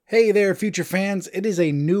Hey there, future fans. It is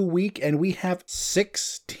a new week and we have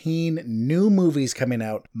 16 new movies coming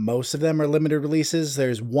out. Most of them are limited releases.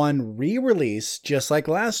 There's one re-release, just like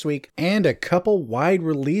last week, and a couple wide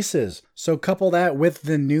releases. So couple that with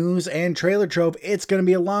the news and trailer trove, it's going to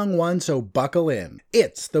be a long one, so buckle in.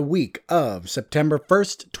 It's the week of September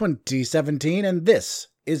 1st, 2017, and this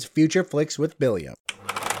is Future Flicks with Billiam.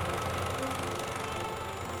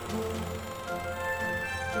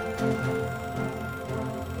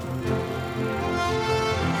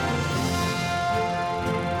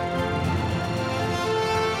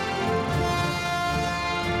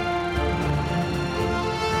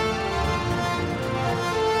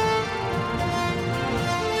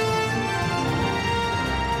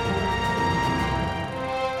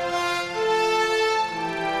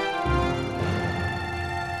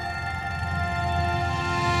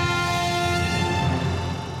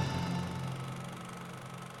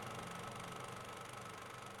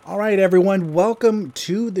 Alright everyone, welcome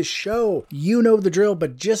to the show. You know the drill,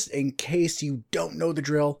 but just in case you don't know the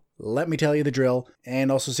drill, let me tell you the drill, and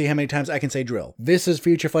also see how many times I can say drill. This is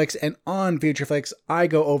Future Flicks, and on Future Flicks, I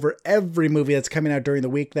go over every movie that's coming out during the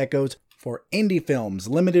week that goes for indie films,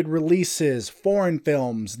 limited releases, foreign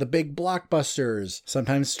films, the big blockbusters,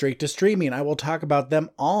 sometimes straight to streaming. I will talk about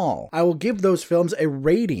them all. I will give those films a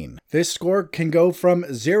rating. This score can go from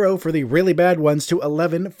 0 for the really bad ones to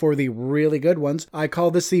 11 for the really good ones. I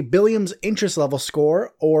call this the Billiam's interest level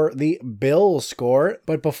score, or the Bill score.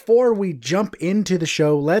 But before we jump into the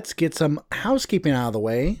show, let's get some housekeeping out of the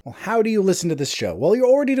way. Well, how do you listen to this show? Well, you're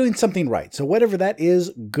already doing something right. So whatever that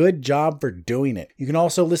is, good job for doing it. You can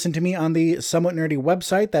also listen to me on the Somewhat Nerdy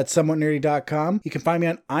website. That's somewhatnerdy.com. You can find me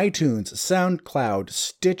on iTunes, SoundCloud,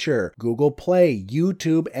 Stitcher, Google Play,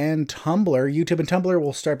 YouTube, and Tumblr. YouTube and Tumblr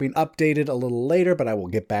will start being updated a little later, but I will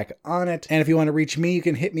get back on it. And if you want to reach me, you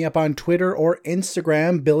can hit me up on Twitter or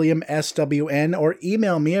Instagram, BilliamSWN, or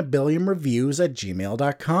email me at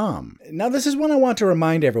billiamreviews@gmail.com. Now, this is one I want to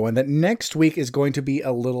remind everyone that next week is going to be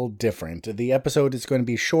a little different. The episode is going to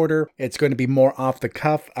be shorter. It's going to be more off the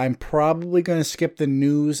cuff. I'm probably going to skip the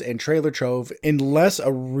news and trailer trove unless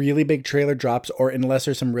a really big trailer drops or unless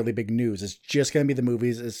there's some really big news. It's just going to be the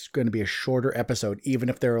movies. It's going to be a shorter episode, even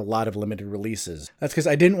if there are a lot of limited releases. That's because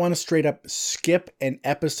I didn't want to straight up skip an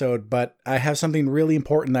episode, but I have something really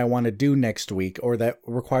important I want to do next week, or that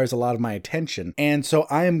requires a lot of my attention. And so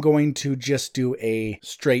I am going to just do a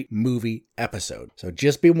straight movie episode. So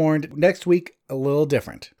just be warned, next week, a little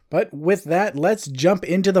different. But with that, let's jump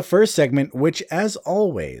into the first segment, which, as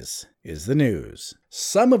always, is the news.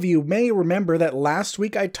 Some of you may remember that last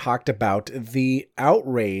week I talked about the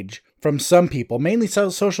outrage from some people, mainly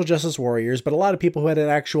social justice warriors, but a lot of people who had an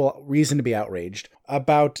actual reason to be outraged,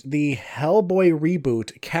 about the Hellboy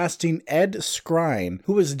reboot casting Ed Skrein,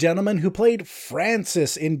 who was a gentleman who played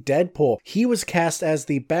Francis in Deadpool. He was cast as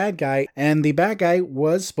the bad guy, and the bad guy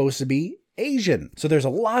was supposed to be Asian. So there's a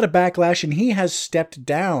lot of backlash, and he has stepped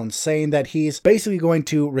down, saying that he's basically going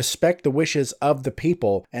to respect the wishes of the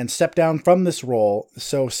people and step down from this role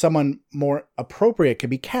so someone more appropriate can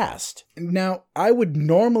be cast. Now, I would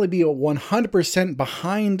normally be 100%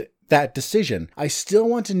 behind that decision. I still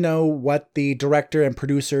want to know what the director and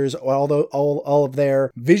producers, all of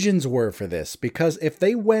their visions were for this, because if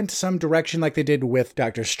they went some direction like they did with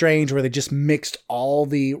Doctor Strange, where they just mixed all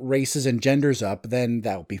the races and genders up, then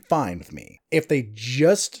that would be fine with me. If they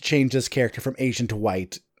just changed this character from Asian to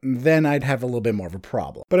white, then I'd have a little bit more of a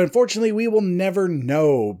problem. But unfortunately, we will never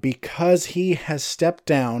know because he has stepped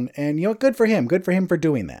down, and good for him. Good for him for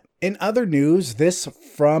doing that. In other news, this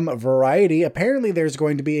from Variety, apparently there's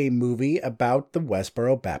going to be a movie about the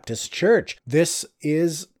Westboro Baptist Church. This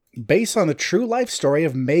is based on the true life story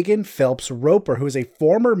of Megan Phelps Roper, who is a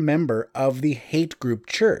former member of the hate group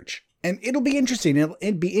church. And it'll be interesting.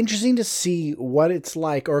 It'd be interesting to see what it's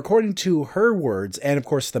like, or according to her words, and of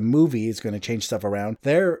course the movie is going to change stuff around,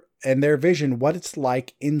 their vision, what it's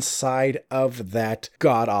like inside of that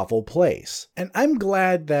god-awful place. And I'm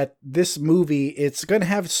glad that this movie, it's going to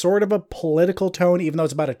have sort of a political tone, even though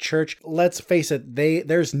it's about a church. Let's face it,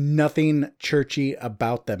 there's nothing churchy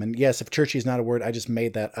about them. And yes, if churchy is not a word, I just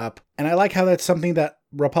made that up. And I like how that's something that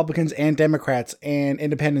Republicans and Democrats and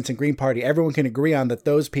Independents and Green Party, everyone can agree on, that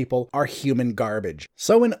those people are human garbage.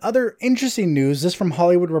 So in other interesting news, this from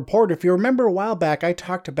Hollywood Reporter. If you remember a while back, I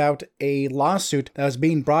talked about a lawsuit that was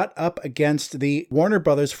being brought up against the Warner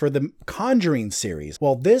Brothers for the Conjuring series.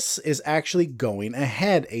 Well, this is actually going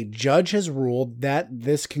ahead. A judge has ruled that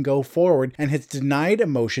this can go forward and has denied a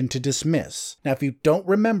motion to dismiss. Now, if you don't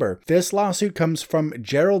remember, this lawsuit comes from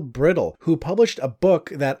Gerald Brittle, who published a book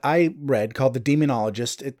that I read called The Demonologist,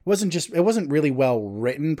 It wasn't really well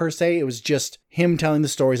written per se. It was just him telling the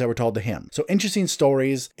stories that were told to him. So interesting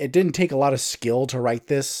stories. It didn't take a lot of skill to write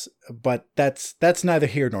this, but that's neither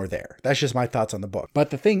here nor there. That's just my thoughts on the book. But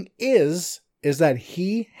the thing is that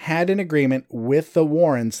he had an agreement with the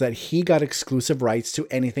Warrens that he got exclusive rights to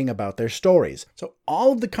anything about their stories. So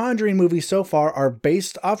all of the Conjuring movies so far are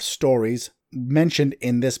based off stories mentioned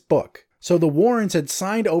in this book. So the Warrens had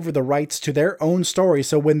signed over the rights to their own story,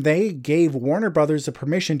 so when they gave Warner Brothers the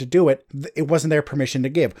permission to do it, it wasn't their permission to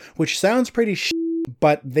give, which sounds pretty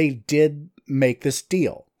but they did make this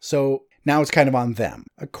deal. So now it's kind of on them.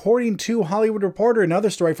 According to Hollywood Reporter,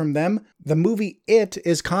 another story from them, the movie It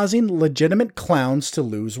is causing legitimate clowns to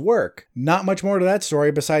lose work. Not much more to that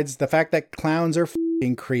story besides the fact that clowns are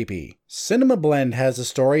f***ing creepy. Cinema Blend has a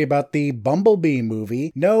story about the Bumblebee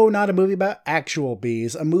movie. No, not a movie about actual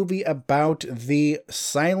bees. A movie about the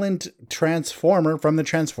silent Transformer from the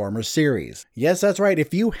Transformers series. Yes, that's right.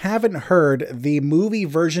 If you haven't heard, the movie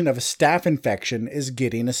version of Staph Infection is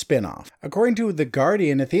getting a spin-off. According to The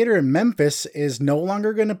Guardian, a theater in Memphis is no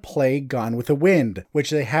longer going to play Gone with the Wind, which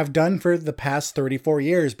they have done for the past 34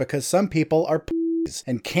 years because some people are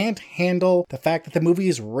and can't handle the fact that the movie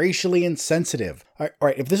is racially insensitive. All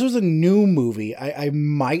right, if this was a new movie, I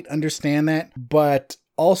might understand that, but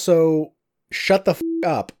also shut the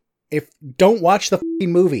up. Don't watch the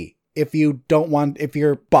movie if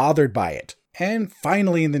you're bothered by it. And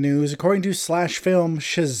finally in the news, according to Slash Film,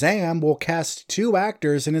 Shazam will cast 2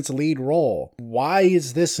 actors in its lead role. Why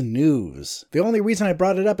is this news? The only reason I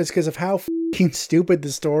brought it up is because of how stupid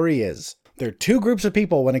the story is. There are 2 groups of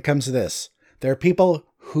people when it comes to this. There are people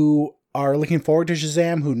who are looking forward to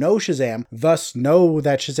Shazam, who know Shazam, thus know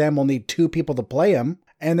that Shazam will need 2 people to play him,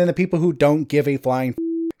 and then the people who don't give a flying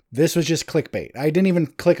This was just clickbait. I didn't even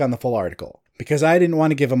click on the full article because I didn't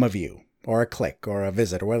want to give them a view or a click or a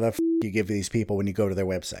visit or whatever you give these people when you go to their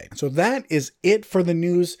website. So that is it for the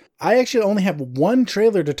news. I actually only have 1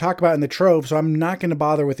 trailer to talk about in the Trove, so I'm not going to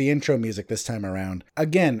bother with the intro music this time around.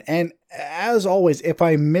 Again, and as always, if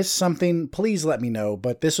I missed something, please let me know,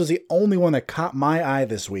 but this was the only one that caught my eye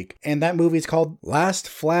this week, and that movie is called Last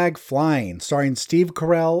Flag Flying, starring Steve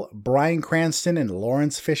Carell, Bryan Cranston, and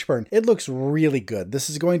Lawrence Fishburne. It looks really good. This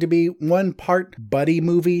is going to be 1 part buddy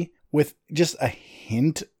movie with just a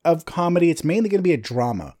hint of comedy. It's mainly going to be a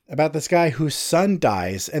drama about this guy whose son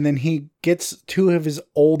dies, and then he gets 2 of his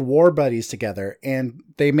old war buddies together, and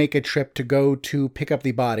they make a trip to go to pick up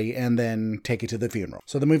the body and then take it to the funeral.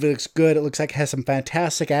 So the movie looks good. It looks like it has some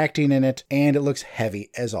fantastic acting in it, and it looks heavy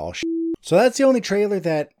as all shit. So that's the only trailer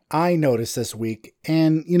that I noticed this week.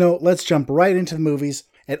 And, let's jump right into the movies.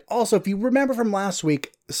 And also, if you remember from last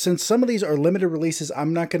week, since some of these are limited releases,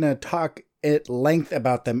 I'm not going to talk at length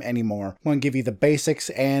about them anymore. I want to give you the basics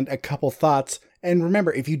and a couple thoughts. And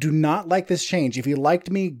remember, if you do not like this change, if you liked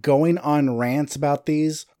me going on rants about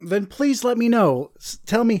these, then please let me know.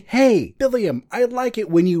 Tell me, hey, Billiam, I like it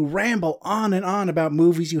when you ramble on and on about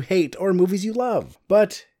movies you hate or movies you love.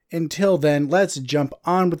 But until then, let's jump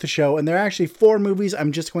on with the show. And there are actually 4 movies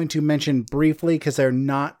I'm just going to mention briefly because they're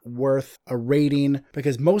not worth a rating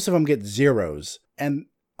because most of them get 0s. And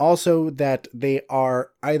also that they are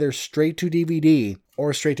either straight to DVD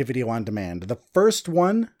or straight to video on demand. The first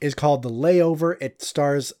one is called The Layover. It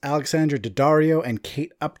stars Alexandra Daddario and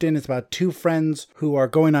Kate Upton. It's about 2 friends who are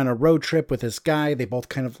going on a road trip with this guy. They both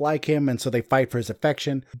kind of like him, and so they fight for his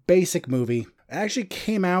affection. Basic movie. It actually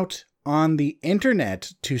came out on the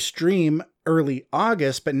internet to stream early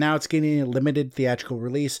August, but now it's getting a limited theatrical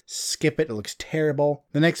release. Skip it. It looks terrible.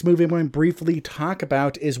 The next movie I'm going to briefly talk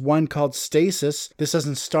about is one called Stasis. This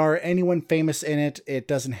doesn't star anyone famous in it. It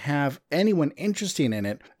doesn't have anyone interesting in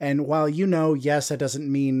it. And while yes, that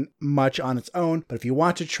doesn't mean much on its own, but if you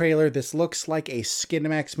watch a trailer, this looks like a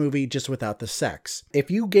Skinamax movie just without the sex. If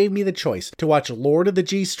you gave me the choice to watch Lord of the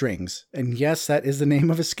G-Strings, and yes, that is the name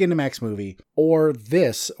of a Skinamax movie, or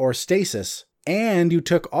this, or Stasis, and you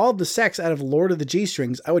took all the sex out of Lord of the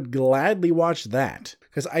G-Strings, I would gladly watch that,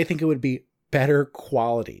 because I think it would be better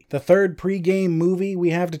quality. The third pregame movie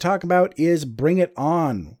we have to talk about is Bring It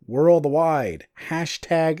On, Worldwide,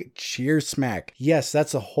 #CheerSmack. Yes,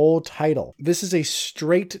 that's the whole title. This is a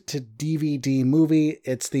straight-to-DVD movie.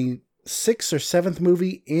 It's the 6th or 7th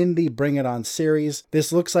movie in the Bring It On series.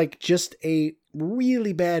 This looks like just a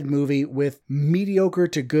really bad movie with mediocre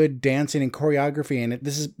to good dancing and choreography in it.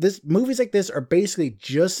 Movies like this are basically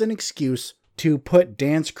just an excuse to put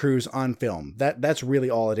dance crews on film. That's really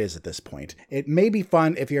all it is at this point. It may be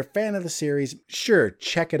fun if you're a fan of the series. Sure,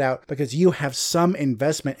 check it out because you have some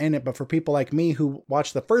investment in it. But for people like me who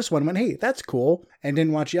watched the first one and went, hey, that's cool, and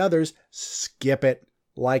didn't watch the others, skip it.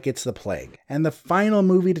 like it's the plague. And the final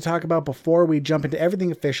movie to talk about before we jump into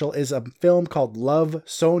everything official is a film called Love,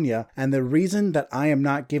 Sonia. And the reason that I am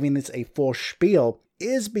not giving this a full spiel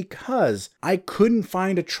is because I couldn't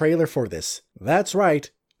find a trailer for this. That's right.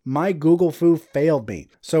 My Google Foo failed me.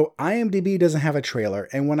 So IMDb doesn't have a trailer,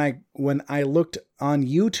 and when I looked on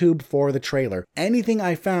YouTube for the trailer, anything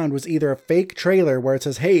I found was either a fake trailer where it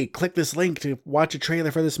says, hey, click this link to watch a trailer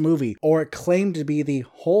for this movie, or it claimed to be the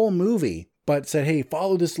whole movie, but said, hey,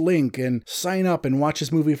 follow this link and sign up and watch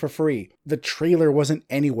this movie for free. The trailer wasn't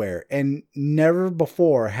anywhere, and never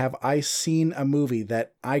before have I seen a movie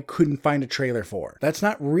that I couldn't find a trailer for. That's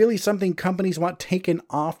not really something companies want taken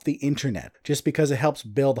off the internet, just because it helps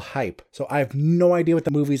build hype. So I have no idea what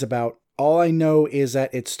the movie's about. All I know is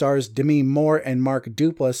that it stars Demi Moore and Mark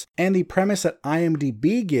Duplass, and the premise that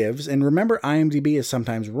IMDb gives, and remember IMDb is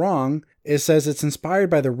sometimes wrong, it says it's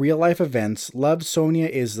inspired by the real-life events. Love, Sonia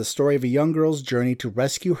is the story of a young girl's journey to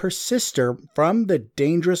rescue her sister from the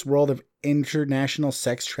dangerous world of international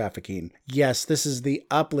sex trafficking. Yes, this is the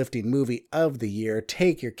uplifting movie of the year.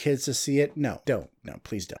 Take your kids to see it. No, don't. No,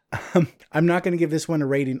 please don't. I'm not going to give this one a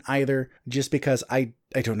rating either, just because I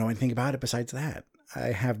don't know anything about it besides that.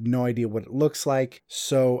 I have no idea what it looks like,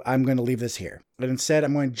 so I'm going to leave this here. But instead,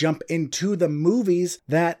 I'm going to jump into the movies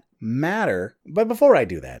that matter. But before I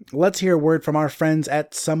do that, let's hear a word from our friends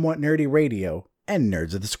at Somewhat Nerdy Radio and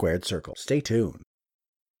Nerds of the Squared Circle. Stay tuned.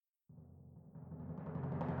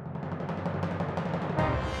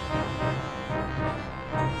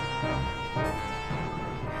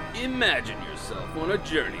 Imagine yourself on a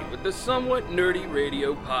journey with the Somewhat Nerdy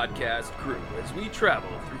Radio podcast crew as we travel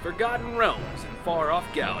through forgotten realms and far-off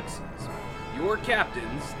galaxies. Your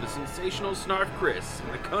captains, the sensational Snarf Chris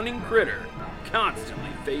and the cunning Critter, constantly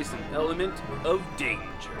face an element of danger.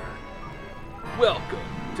 Welcome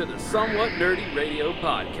to the Somewhat Nerdy Radio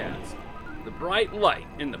podcast, the bright light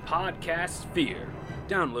in the podcast sphere.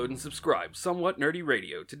 Download and subscribe Somewhat Nerdy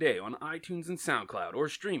Radio today on iTunes and SoundCloud, or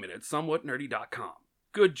stream it at somewhatnerdy.com.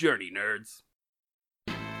 Good journey, nerds.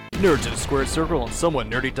 Nerds in a Squared Circle on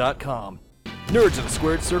SomewhatNerdy.com. Nerds in a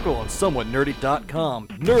Squared Circle on SomewhatNerdy.com.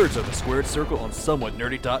 Nerds of the Squared Circle on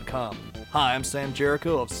SomewhatNerdy.com. Hi, I'm Sam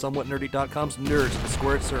Jericho of SomewhatNerdy.com's Nerds in the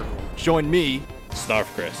Squared Circle. Join me, Snarf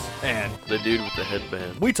Chris, and the dude with the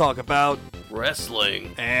headband. we talk about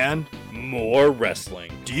Wrestling. and More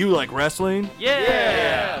wrestling. do you like wrestling?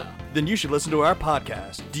 Yeah! Then you should listen to our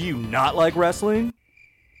podcast. Do you not like wrestling?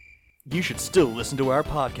 You should still listen to our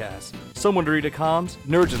podcast, SomewhatNerdy.com's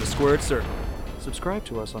Nerds in the Squared Circle. Subscribe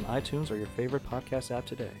to us on iTunes or your favorite podcast app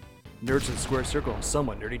today. Nerds in the Squared Circle on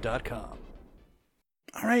SomewhatNerdy.com.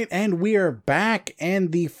 All right, and we are back,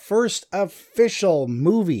 and the first official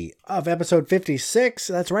movie of episode 56.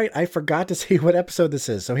 That's right, I forgot to say what episode this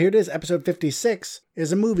is. So here it is, episode 56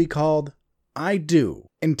 is a movie called I Do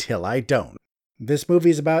Until I Don't. This movie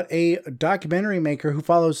is about a documentary maker who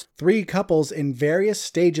follows three couples in various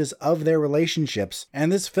stages of their relationships,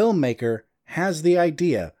 and this filmmaker has the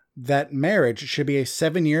idea that marriage should be a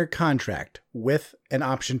 7-year contract with an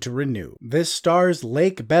option to renew. This stars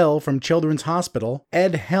Lake Bell from Children's Hospital,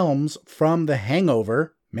 Ed Helms from The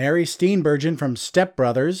Hangover, Mary Steenburgen from Step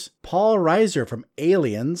Brothers, Paul Reiser from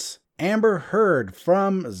Aliens, Amber Heard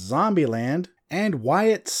from Zombieland, and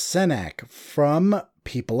Wyatt Cenac from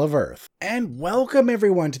People of Earth. And welcome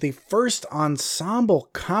everyone to the first ensemble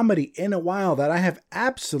comedy in a while that I have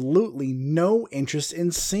absolutely no interest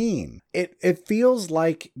in seeing. It feels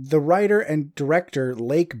like the writer and director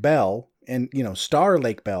Lake Bell, and star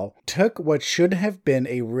Lake Bell, took what should have been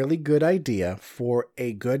a really good idea for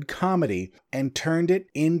a good comedy and turned it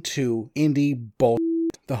into indie bull.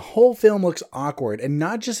 The whole film looks awkward, and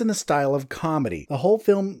not just in the style of comedy. The whole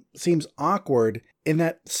film seems awkward in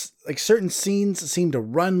that certain scenes seem to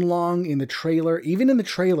run long in the trailer. Even in the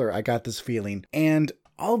trailer, I got this feeling. And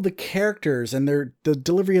all the characters and the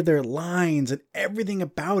delivery of their lines and everything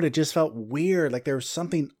about it just felt weird, like there was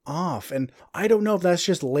something off. And I don't know if that's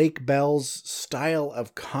just Lake Bell's style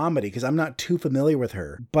of comedy, because I'm not too familiar with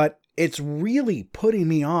her. But it's really putting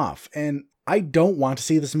me off, and I don't want to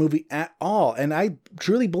see this movie at all. And I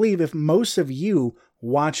truly believe if most of you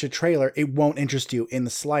watch a trailer, it won't interest you in the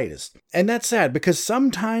slightest. And that's sad, because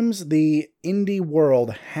sometimes the indie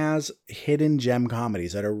world has hidden gem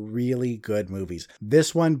comedies that are really good movies.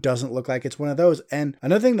 This one doesn't look like it's one of those. And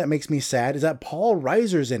another thing that makes me sad is that Paul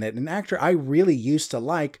Reiser's in it, an actor I really used to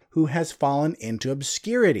like who has fallen into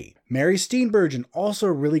obscurity. Mary Steenburgen, also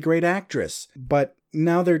a really great actress, but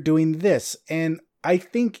now they're doing this. And I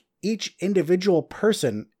think each individual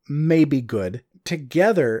person may be good.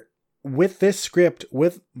 Together, with this script,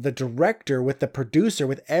 with the director, with the producer,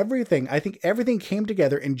 with everything, I think everything came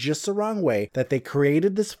together in just the wrong way that they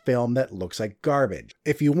created this film that looks like garbage.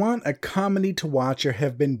 If you want a comedy to watch, there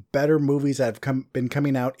have been better movies that have been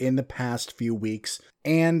coming out in the past few weeks,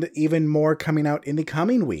 and even more coming out in the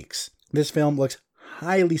coming weeks. This film looks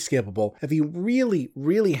highly skippable. If you really,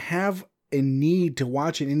 really have a need to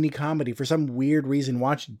watch an indie comedy for some weird reason,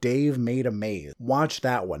 watch Dave Made a Maze. Watch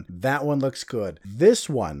that one. That one looks good. This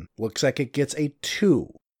one looks like it gets a 2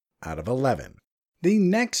 out of 11. The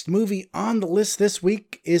next movie on the list this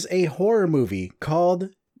week is a horror movie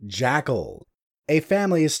called Jackal. A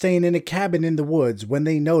family is staying in a cabin in the woods when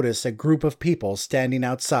they notice a group of people standing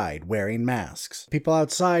outside wearing masks. People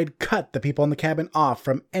outside cut the people in the cabin off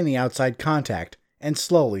from any outside contact and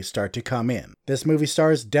slowly start to come in. This movie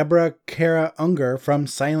stars Deborah Kara Unger from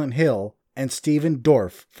Silent Hill and Stephen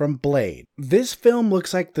Dorff from Blade. This film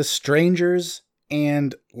looks like The Strangers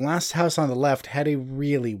and Last House on the Left had a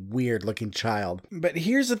really weird looking child. But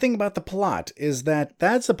here's the thing about the plot, is that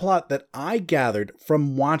that's a plot that I gathered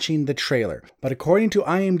from watching the trailer. But according to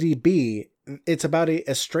IMDb, it's about a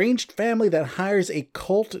estranged family that hires a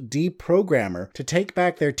cult deprogrammer to take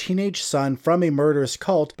back their teenage son from a murderous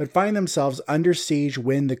cult, but find themselves under siege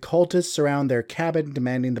when the cultists surround their cabin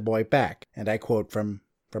demanding the boy back. And I quote from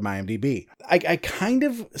IMDb. I kind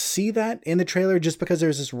of see that in the trailer just because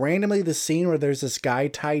there's this scene where there's this guy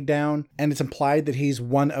tied down and it's implied that he's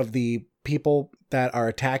one of the people that are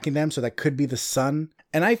attacking them, so that could be the son.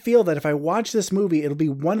 And I feel that if I watch this movie, it'll be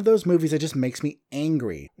one of those movies that just makes me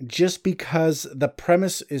angry. Just because the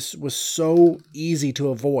premise was so easy to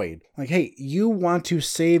avoid. Like, hey, you want to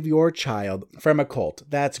save your child from a cult.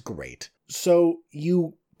 That's great. So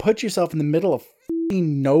you put yourself in the middle of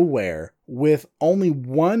nowhere with only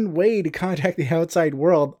one way to contact the outside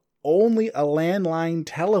world, only a landline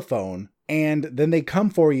telephone, and then they come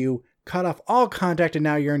for you, cut off all contact, and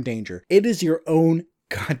now you're in danger. It is your own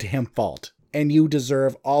goddamn fault. And you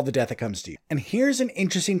deserve all the death that comes to you. And here's an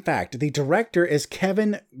interesting fact. The director is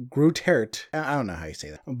Kevin Greutert. I don't know how you say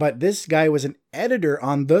that. But this guy was an editor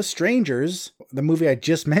on The Strangers, the movie I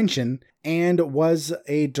just mentioned, and was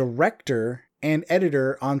a director and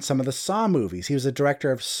editor on some of the Saw movies. He was a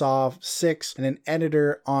director of Saw 6 and an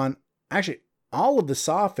editor on, actually, all of the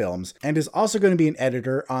Saw films, and is also going to be an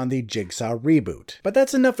editor on the Jigsaw reboot. But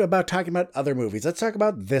that's enough about talking about other movies. Let's talk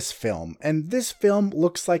about this film. And this film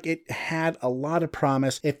looks like it had a lot of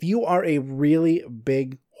promise. If you are a really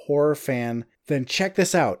big horror fan, then check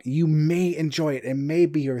this out. You may enjoy it. It may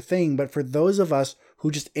be your thing, but for those of us who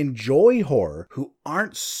just enjoy horror, who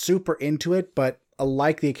aren't super into it, but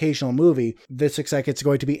like the occasional movie, this looks like it's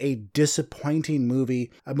going to be a disappointing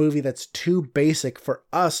movie, a movie that's too basic for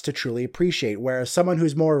us to truly appreciate, whereas someone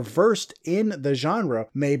who's more versed in the genre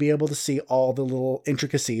may be able to see all the little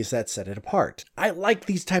intricacies that set it apart. I like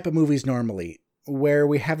these type of movies normally, where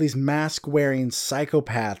we have these mask-wearing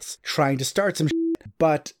psychopaths trying to start some shit,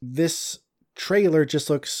 but this trailer just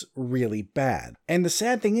looks really bad. And the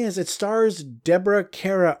sad thing is, it stars Deborah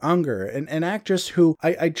Kara Unger, an actress who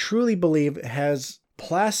I truly believe has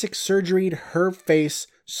plastic surgeryed her face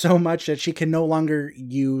so much that she can no longer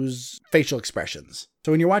use facial expressions.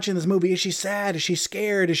 So when you're watching this movie, is she sad? Is she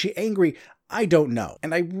scared? Is she angry? I don't know.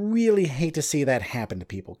 And I really hate to see that happen to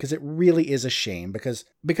people, because it really is a shame, because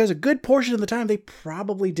a good portion of the time they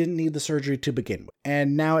probably didn't need the surgery to begin with.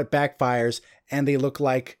 And now it backfires and they look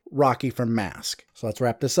like Rocky from Mask. So let's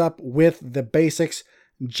wrap this up with the basics.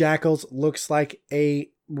 Jackals looks like a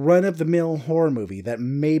run-of-the-mill horror movie that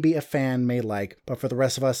maybe a fan may like, but for the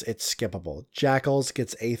rest of us, it's skippable. Jackals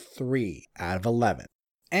gets a 3 out of 11.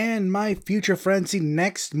 And my future frenzy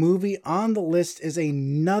next movie on the list is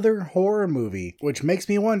another horror movie, which makes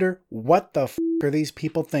me wonder, what the f*** are these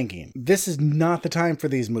people thinking? This is not the time for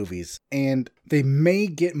these movies, and they may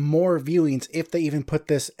get more viewings if they even put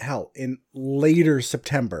this, hell, in later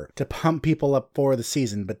September to pump people up for the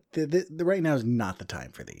season, but right now is not the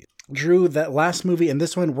time for these. Drew, that last movie and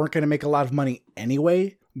this one weren't going to make a lot of money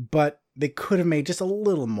anyway, but they could have made just a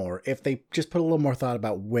little more if they just put a little more thought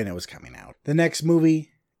about when it was coming out. The next movie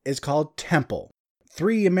is called Temple.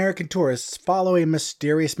 3 American tourists follow a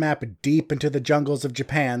mysterious map deep into the jungles of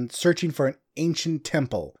Japan, searching for an ancient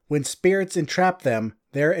temple. When spirits entrap them,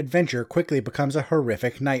 their adventure quickly becomes a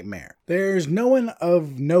horrific nightmare. There's no one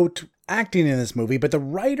of note acting in this movie, but the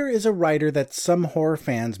writer is a writer that some horror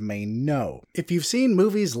fans may know. If you've seen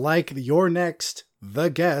movies like You're Next, The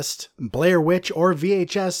Guest, Blair Witch, or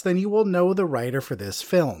VHS, then you will know the writer for this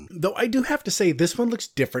film. Though I do have to say, this one looks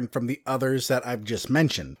different from the others that I've just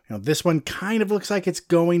mentioned. This one kind of looks like it's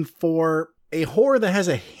going for a horror that has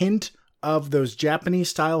a hint of those Japanese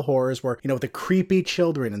style horrors where, with the creepy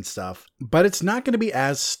children and stuff, but it's not going to be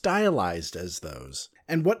as stylized as those.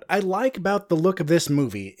 And what I like about the look of this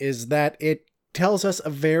movie is that it tells us a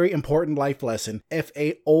very important life lesson. If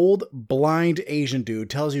a old blind Asian dude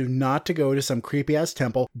tells you not to go to some creepy ass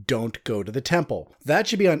temple, don't go to the temple. That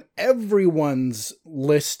should be on everyone's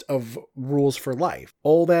list of rules for life.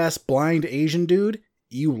 Old ass blind Asian dude,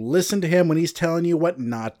 you listen to him when he's telling you what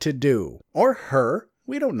not to do. Or her,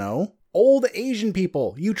 we don't know. Old Asian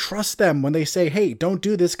people, you trust them when they say, hey, don't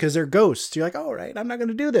do this because they're ghosts. You're like, all right, I'm not going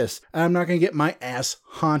to do this. I'm not going to get my ass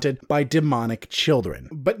haunted by demonic children.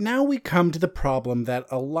 But now we come to the problem that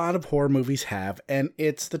a lot of horror movies have, and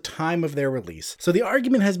it's the time of their release. So the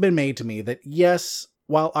argument has been made to me that yes,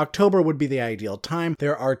 while October would be the ideal time,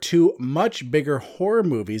 there are two much bigger horror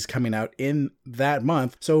movies coming out in that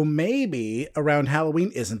month, so maybe around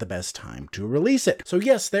Halloween isn't the best time to release it. So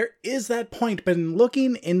yes, there is that point, but in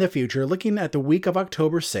looking in the future, looking at the week of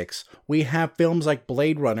October 6th, we have films like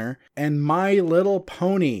Blade Runner and My Little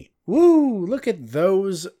Pony. Woo! Look at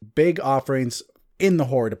those big offerings in the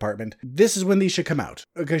horror department. This is when these should come out.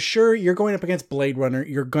 Because sure, you're going up against Blade Runner,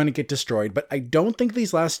 you're going to get destroyed, but I don't think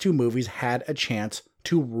these last two movies had a chance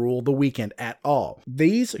to rule the weekend at all.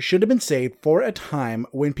 These should have been saved for a time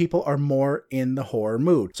when people are more in the horror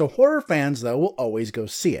mood. So horror fans, though, will always go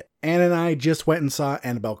see it. Anne and I just went and saw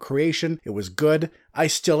Annabelle Creation. It was good. I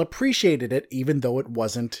still appreciated it, even though it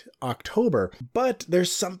wasn't October. But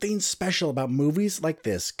there's something special about movies like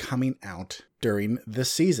this coming out during the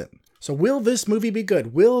season. So will this movie be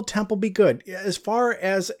good? Will Temple be good? As far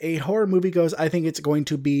as a horror movie goes, I think it's going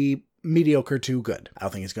to be mediocre to good. I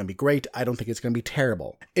don't think it's going to be great. I don't think it's going to be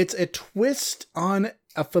terrible. It's a twist on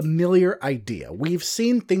a familiar idea. We've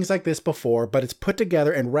seen things like this before, but it's put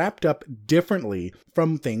together and wrapped up differently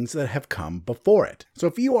from things that have come before it. So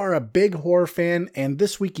if you are a big horror fan and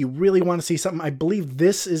this week you really want to see something, I believe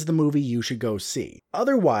this is the movie you should go see.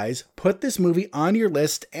 Otherwise, put this movie on your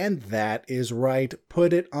list, and that is right.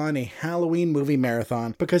 Put it on a Halloween movie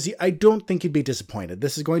marathon, because I don't think you'd be disappointed.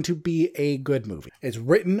 This is going to be a good movie. It's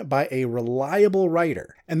written by a reliable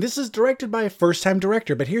writer, and this is directed by a first-time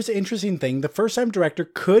director. But here's the interesting thing. The first-time director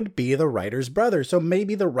could be the writer's brother. So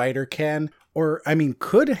maybe the writer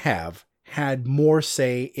could have had more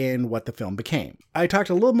say in what the film became. I talked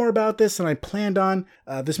a little more about this than I planned on.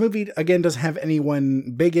 This movie, again, doesn't have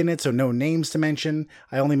anyone big in it, so no names to mention.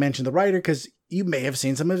 I only mentioned the writer because you may have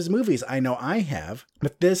seen some of his movies. I know I have.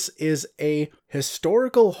 But this is a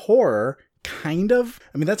historical horror, kind of.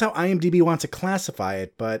 I mean, that's how IMDb wants to classify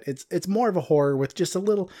it, but it's more of a horror with just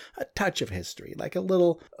a touch of history. Like a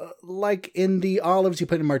little, like in the olives you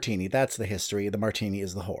put in martini. That's the history. The martini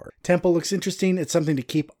is the horror. Temple looks interesting. It's something to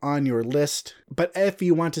keep on your list. But if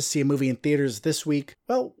you want to see a movie in theaters this week,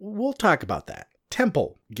 well, we'll talk about that.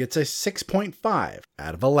 Temple gets a 6.5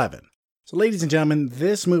 out of 11. So ladies and gentlemen,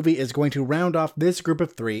 this movie is going to round off this group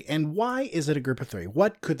of three. And why is it a group of three?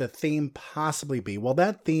 What could the theme possibly be? Well,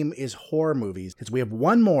 that theme is horror movies, because we have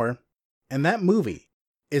one more, and that movie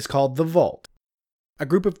is called The Vault. A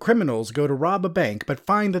group of criminals go to rob a bank, but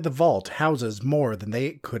find that the vault houses more than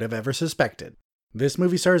they could have ever suspected. This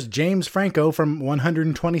movie stars James Franco from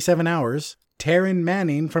 127 Hours, Taryn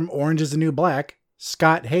Manning from Orange is the New Black,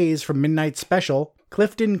 Scott Hayes from Midnight Special,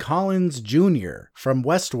 Clifton Collins Jr. from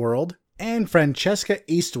Westworld, and Francesca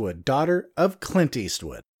Eastwood, daughter of Clint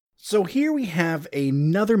Eastwood. So here we have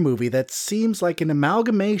another movie that seems like an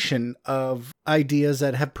amalgamation of ideas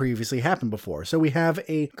that have previously happened before. So we have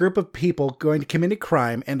a group of people going to commit a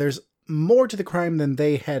crime, and there's more to the crime than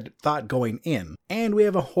they had thought going in. And we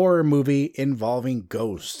have a horror movie involving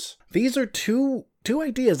ghosts. These are two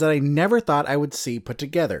ideas that I never thought I would see put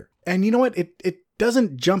together. And you know what? It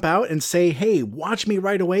doesn't jump out and say, hey, watch me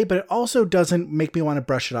right away, but it also doesn't make me want to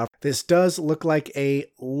brush it off. This does look like a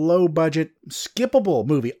low-budget, skippable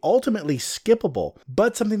movie, ultimately skippable,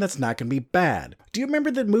 but something that's not going to be bad. Do you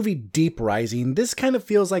remember the movie Deep Rising? This kind of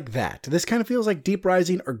feels like that. This kind of feels like Deep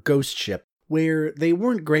Rising or Ghost Ship, where they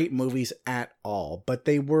weren't great movies at all, but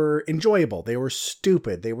they were enjoyable, they were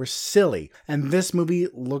stupid, they were silly, and this movie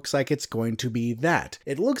looks like it's going to be that.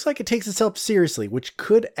 It looks like it takes itself seriously, which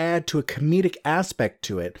could add to a comedic aspect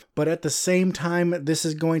to it, but at the same time, this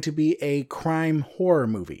is going to be a crime horror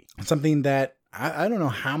movie, something that I don't know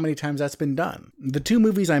how many times that's been done. The two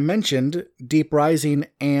movies I mentioned, Deep Rising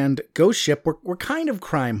and Ghost Ship, were kind of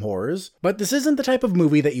crime horrors, but this isn't the type of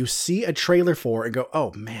movie that you see a trailer for and go,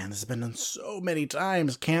 oh man, this has been done so many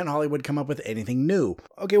times. Can't Hollywood come up with anything new?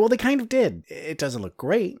 Okay, well, they kind of did. It doesn't look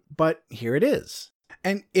great, but here it is.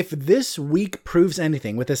 And if this week proves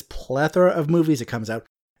anything with this plethora of movies that comes out,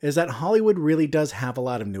 is that Hollywood really does have a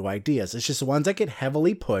lot of new ideas. It's just the ones that get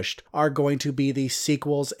heavily pushed are going to be the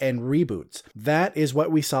sequels and reboots. That is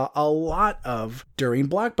what we saw a lot of during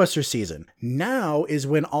blockbuster season. Now is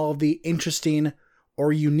when all of the interesting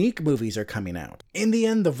or unique movies are coming out. In the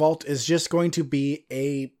end, The Vault is just going to be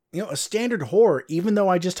a standard horror, even though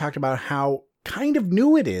I just talked about how kind of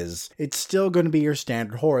new it is. It's still going to be your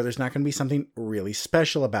standard horror. There's not going to be something really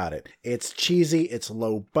special about it. It's cheesy, it's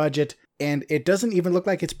low budget, and it doesn't even look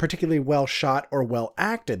like it's particularly well shot or well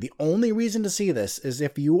acted. The only reason to see this is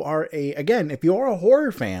if you are if you are a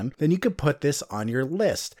horror fan, then you could put this on your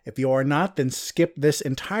list. If you are not, then skip this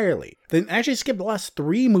entirely. Then actually skip the last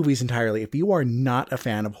 3 movies entirely if you are not a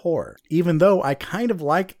fan of horror. Even though I kind of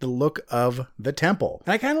like the look of The Temple.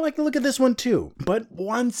 And I kind of like the look of this one too. But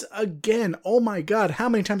once again, oh my god, how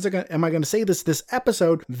many times am I going to say this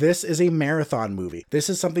episode? This is a marathon movie. This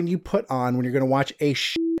is something you put on when you're going to watch a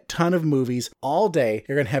ton of movies all day.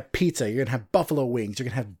 You're going to have pizza, you're going to have buffalo wings, you're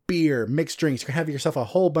going to have beer, mixed drinks, you're going to have yourself a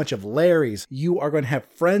whole bunch of Larrys. You are going to have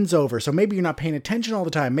friends over, so maybe you're not paying attention all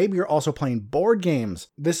the time. Maybe you're also playing board games.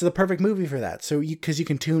 This is the perfect movie for that. So because you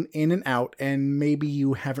can tune in and out, and maybe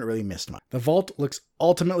you haven't really missed much. The Vault looks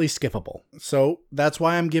ultimately skippable. So that's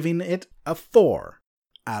why I'm giving it a 4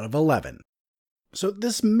 out of 11. So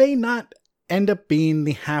this may not end up being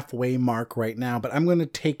the halfway mark right now, but I'm going to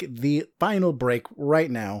take the final break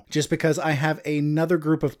right now just because I have another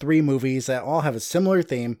group of 3 movies that all have a similar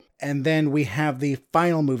theme, and then we have the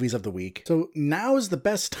final movies of the week. So now is the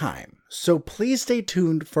best time. So please stay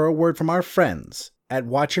tuned for a word from our friends at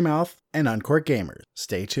Watch Your Mouth and Uncorked Gamers.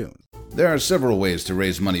 Stay tuned. There are several ways to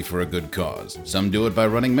raise money for a good cause. Some do it by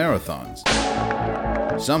running marathons.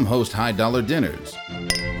 Some host high-dollar dinners.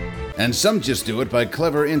 And some just do it by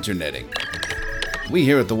clever interneting. We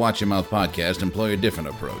here at the Watch Your Mouth podcast employ a different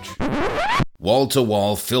approach.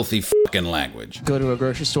 Wall-to-wall, filthy fucking language. Go to a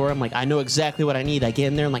grocery store, I'm like, I know exactly what I need. I get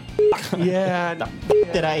in there, I'm like, yeah, the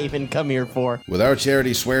did I even come here for? With our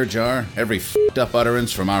charity swear jar, every fucked up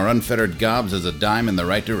utterance from our unfettered gobs is a dime in the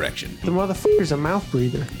right direction. The motherfucker's a mouth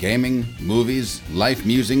breather. Gaming, movies, life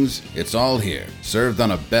musings, it's all here. Served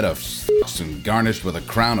on a bed of fucks and garnished with a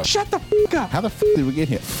crown of... Shut the fuck up! How the fuck did we get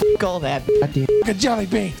here? Fuck all that goddamn a jelly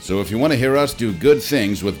bean. So if you want to hear us do good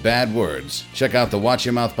things with bad words, check out the Watch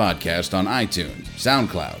Your Mouth podcast on iTunes,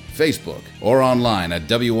 SoundCloud, Facebook, or online at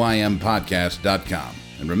wympodcast.com.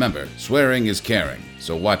 And remember, swearing is caring,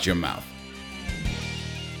 so watch your mouth.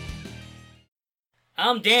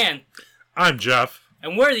 I'm Dan. I'm Jeff.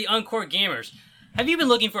 And we're the Uncorked Gamers. Have you been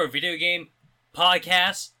looking for a video game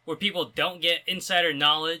podcast where people don't get insider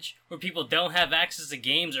knowledge, where people don't have access to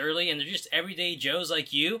games early, and they're just everyday Joes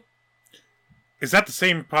like you? Is that the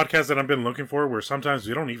same podcast that I've been looking for, where sometimes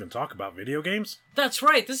we don't even talk about video games? That's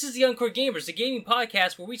right. This is the Uncorked Gamers, the gaming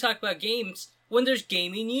podcast where we talk about games when there's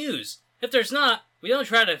gaming news. If there's not, we don't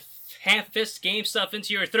try to hand-fist game stuff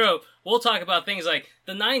into your throat. We'll talk about things like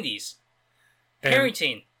the 90s,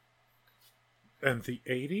 parenting. And the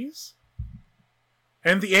 80s?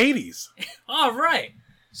 And the 80s. All right.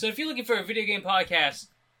 So if you're looking for a video game podcast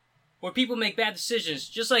where people make bad decisions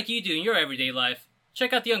just like you do in your everyday life,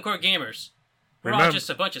 check out the Uncorked Gamers. We're all just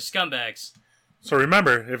a bunch of scumbags. So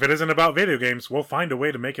remember, if it isn't about video games, we'll find a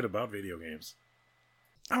way to make it about video games.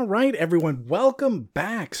 All right, everyone, welcome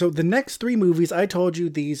back. So the next 3 movies, I told you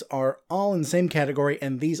these are all in the same category,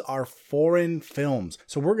 and these are foreign films.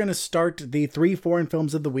 So we're going to start the 3 foreign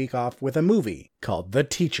films of the week off with a movie called The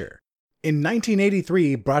Teacher. In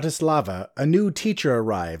 1983, Bratislava, a new teacher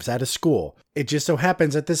arrives at a school. It just so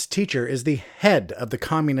happens that this teacher is the head of the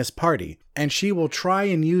Communist Party, and she will try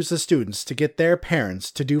and use the students to get their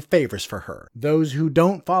parents to do favors for her. Those who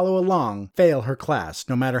don't follow along fail her class,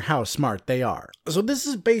 no matter how smart they are. So this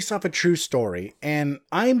is based off a true story, and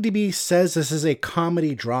IMDb says this is a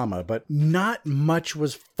comedy drama, but not much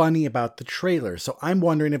was funny about the trailer, so I'm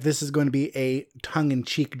wondering if this is going to be a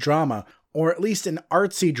tongue-in-cheek drama, or at least an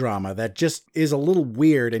artsy drama that just is a little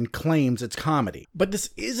weird and claims it's comedy. But this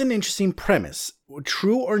is an interesting premise.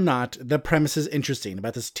 True or not, the premise is interesting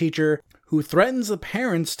about this teacher who threatens the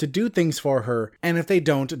parents to do things for her, and if they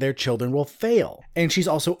don't, their children will fail. And she's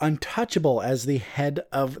also untouchable as the head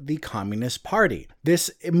of the Communist Party. This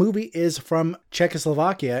movie is from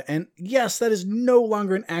Czechoslovakia, and yes, that is no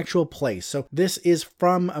longer an actual place. So this is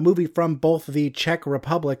from a movie from both the Czech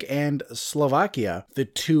Republic and Slovakia, the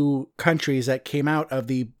 2 countries that came out of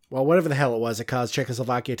the, well, whatever the hell it was that caused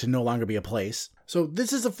Czechoslovakia to no longer be a place. So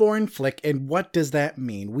this is a foreign flick, and what does that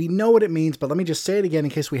mean? We know what it means, but let me just say it again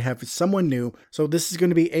in case we have someone new. So this is going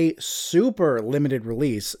to be a super limited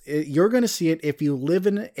release. You're going to see it if you live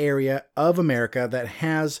in an area of America that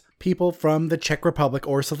has people from the Czech Republic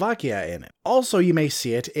or Slovakia in it. Also, you may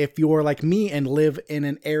see it if you're like me and live in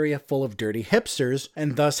an area full of dirty hipsters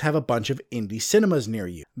and thus have a bunch of indie cinemas near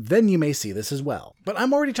you. Then you may see this as well. But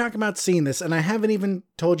I'm already talking about seeing this, and I haven't even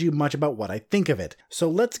told you much about what I think of it. So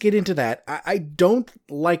let's get into that. I don't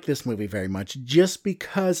like this movie very much just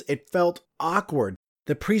because it felt awkward.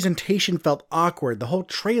 The presentation felt awkward. The whole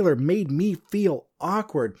trailer made me feel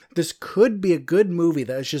awkward. This could be a good movie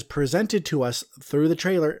that is just presented to us through the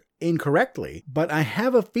trailer incorrectly, but I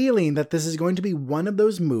have a feeling that this is going to be one of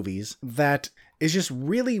those movies that is just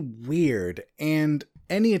really weird, and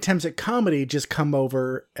any attempts at comedy just come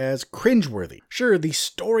over as cringeworthy. Sure, the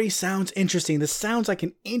story sounds interesting. This sounds like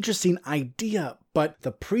an interesting idea, but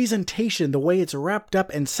the presentation, the way it's wrapped up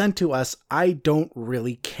and sent to us, I don't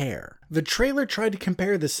really care. The trailer tried to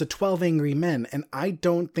compare this to 12 Angry Men, and I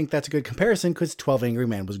don't think that's a good comparison because 12 Angry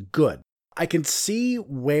Men was good. I can see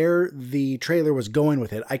where the trailer was going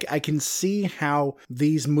with it. I can see how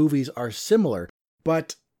these movies are similar,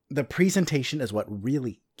 but the presentation is what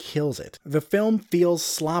really kills it. The film feels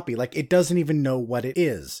sloppy, like it doesn't even know what it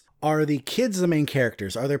is. Are the kids the main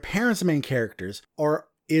characters? Are their parents the main characters? Or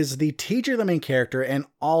is the teacher the main character and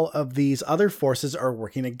all of these other forces are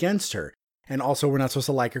working against her? And also we're not supposed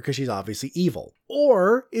to like her because she's obviously evil.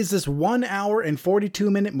 Or is this 1 hour and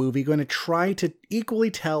 42-minute movie going to try to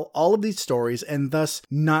equally tell all of these stories and thus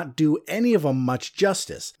not do any of them much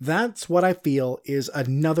justice? That's what I feel is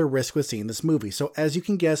another risk with seeing this movie. So as you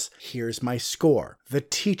can guess, here's my score. The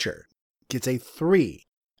Teacher gets a 3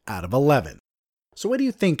 out of 11. So what do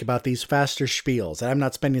you think about these faster spiels? I'm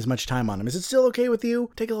not spending as much time on them. Is it still okay with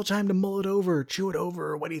you? Take a little time to mull it over, chew it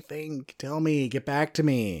over. What do you think? Tell me, get back to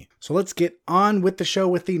me. So let's get on with the show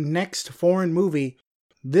with the next foreign movie.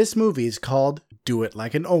 This movie is called Do It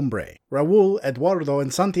Like an Hombre. Raul, Eduardo,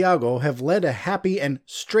 and Santiago have led a happy and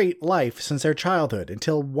straight life since their childhood,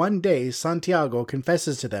 until one day Santiago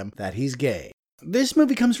confesses to them that he's gay. This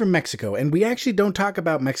movie comes from Mexico, and we actually don't talk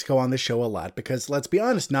about Mexico on this show a lot because, let's be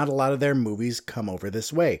honest, not a lot of their movies come over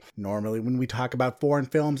this way. Normally, when we talk about foreign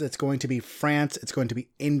films, it's going to be France, it's going to be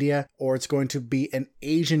India, or it's going to be an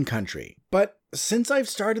Asian country. But since I've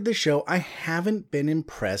started the show, I haven't been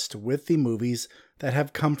impressed with the movies that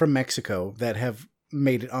have come from Mexico that have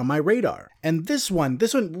made it on my radar. And this one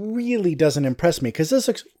really doesn't impress me because this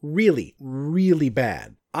looks really, really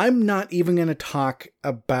bad. I'm not even going to talk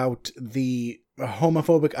about the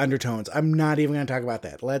homophobic undertones. I'm not even going to talk about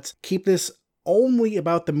that. Let's keep this only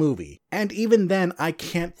about the movie. And even then, I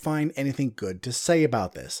can't find anything good to say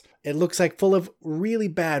about this. It looks like full of really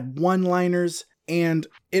bad one-liners, and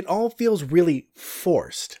it all feels really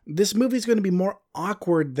forced. This movie is going to be more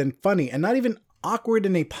awkward than funny, and not even awkward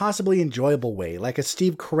in a possibly enjoyable way, like a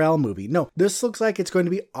Steve Carell movie. No, this looks like it's going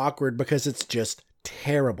to be awkward because it's just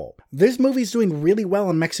terrible. This movie's doing really well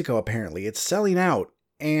in Mexico, apparently. It's selling out,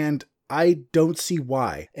 and I don't see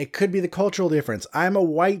why. It could be the cultural difference. I'm a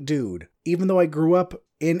white dude. Even though I grew up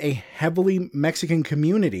in a heavily Mexican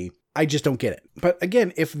community, I just don't get it. But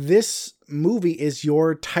again, if this movie is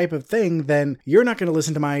your type of thing, then you're not going to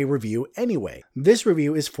listen to my review anyway. This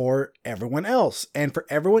review is for everyone else. And for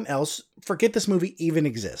everyone else, forget this movie even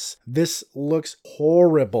exists. This looks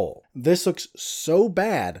horrible. This looks so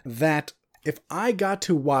bad that if I got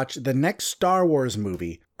to watch the next Star Wars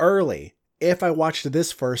movie early, if I watched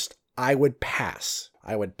this first, I would pass.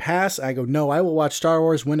 I go, no, I will watch Star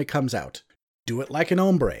Wars when it comes out. Do It Like an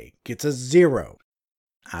Hombre gets a 0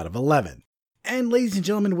 out of 11. And ladies and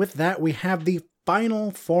gentlemen, with that, we have the final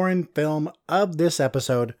foreign film of this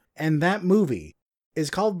episode, and that movie is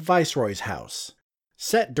called Viceroy's House.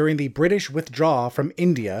 Set during the British withdrawal from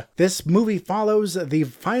India, this movie follows the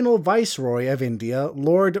final Viceroy of India,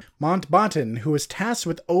 Lord Mountbatten, who is tasked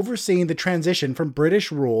with overseeing the transition from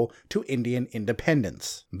British rule to Indian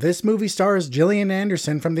independence. This movie stars Gillian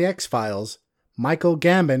Anderson from The X-Files, Michael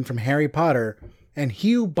Gambon from Harry Potter, and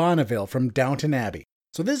Hugh Bonneville from Downton Abbey.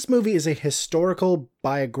 So this movie is a historical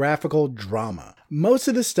biographical drama. Most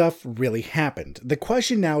of this stuff really happened. The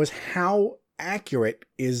question now is, how accurate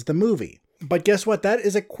is the movie? But guess what? That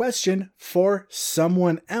is a question for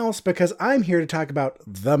someone else, because I'm here to talk about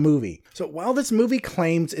the movie. So while this movie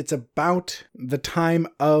claims it's about the time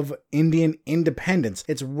of Indian independence,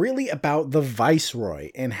 it's really about the Viceroy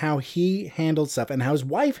and how he handled stuff and how his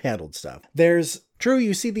wife handled stuff. True,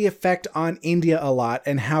 you see the effect on India a lot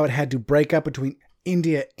and how it had to break up between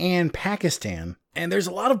India and Pakistan. And there's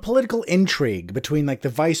a lot of political intrigue between like the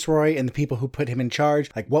Viceroy and the people who put him in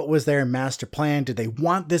charge. Like, what was their master plan? Did they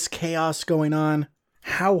want this chaos going on?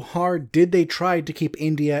 How hard did they try to keep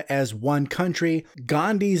India as one country?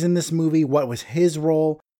 Gandhi's in this movie. What was his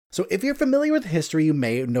role? So if you're familiar with history, you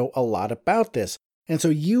may know a lot about this. And so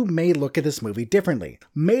you may look at this movie differently.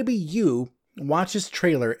 Maybe you watch this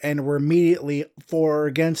trailer and were immediately for or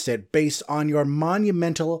against it based on your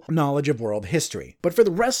monumental knowledge of world history. But for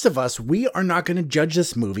the rest of us, we are not going to judge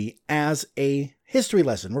this movie as a history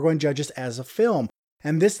lesson. We're going to judge it as a film.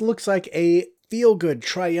 And this looks like a feel-good,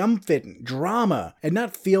 triumphant drama. And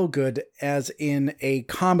not feel-good as in a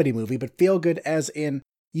comedy movie, but feel-good as in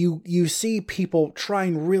you see people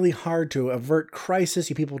trying really hard to avert crisis,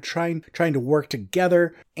 you people trying to work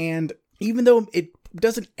together. And even though it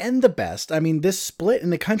doesn't end the best, I mean, this split in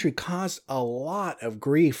the country caused a lot of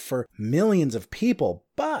grief for millions of people,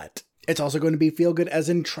 but it's also going to be feel-good as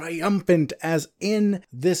in triumphant, as in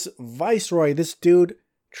this viceroy, this dude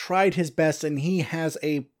tried his best and he has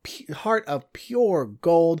a heart of pure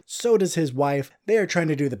gold. So does his wife. They are trying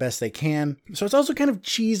to do the best they can. So it's also kind of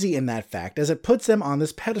cheesy in that fact as it puts them on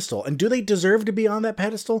this pedestal. And do they deserve to be on that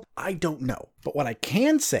pedestal? I don't know. But what I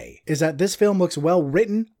can say is that this film looks well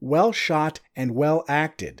written, well shot, and well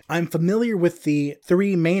acted. I'm familiar with the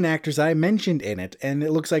 3 main actors I mentioned in it, and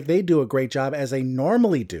it looks like they do a great job as they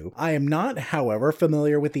normally do. I am not, however,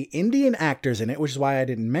 familiar with the Indian actors in it, which is why I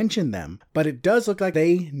didn't mention them, but it does look like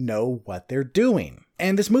they know what they're doing.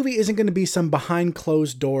 And this movie isn't going to be some behind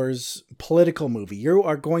closed doors political movie. You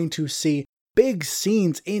are going to see big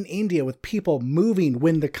scenes in India with people moving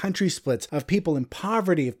when the country splits, of people in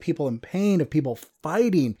poverty, of people in pain, of people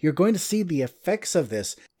fighting. You're going to see the effects of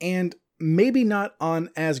this, and maybe not on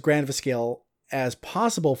as grand of a scale as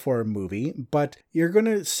possible for a movie, but you're going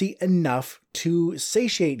to see enough to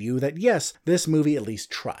satiate you that yes, this movie at least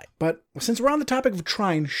tried. But since we're on the topic of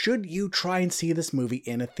trying, should you try and see this movie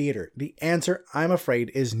in a theater? The answer, I'm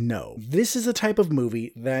afraid, is no. This is a type of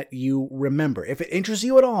movie that you remember. If it interests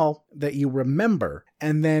you at all, that you remember,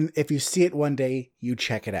 and then if you see it one day, you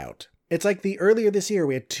check it out. It's like earlier this year,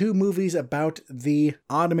 we had 2 movies about the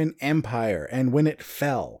Ottoman Empire and when it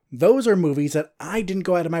fell. Those are movies that I didn't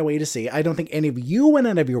go out of my way to see. I don't think any of you went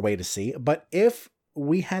out of your way to see, but if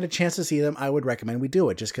we had a chance to see them, I would recommend we do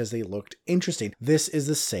it just because they looked interesting. This is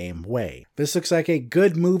the same way. This looks like a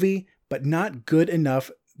good movie, but not good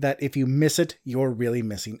enough that if you miss it, you're really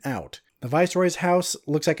missing out. The Viceroy's House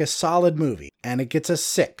looks like a solid movie, and it gets a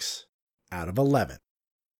 6 out of 11.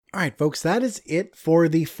 All right, folks, that is it for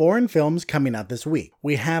the foreign films coming out this week.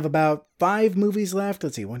 We have about 5 movies left.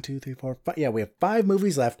 Let's see, 1, 2, 3, 4, 5. Yeah, we have 5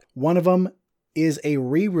 movies left. One of them is a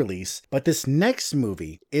re-release, but this next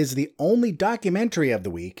movie is the only documentary of the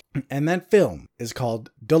week, and that film is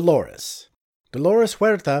called Dolores. Dolores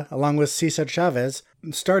Huerta, along with Cesar Chavez,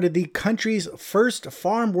 started the country's first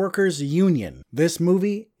farm workers union. This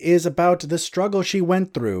movie is about the struggle she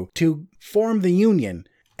went through to form the union,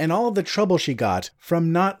 and all of the trouble she got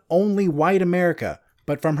from not only white America,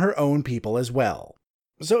 but from her own people as well.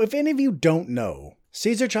 So if any of you don't know,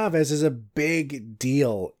 Cesar Chavez is a big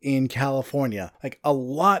deal in California. Like, a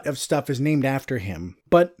lot of stuff is named after him.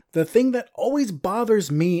 But the thing that always bothers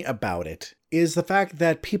me about it is the fact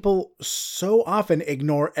that people so often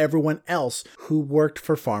ignore everyone else who worked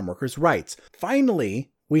for farm workers' rights. Finally,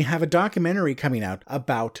 we have a documentary coming out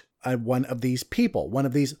about one of these people, one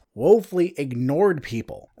of these woefully ignored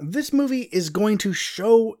people. This movie is going to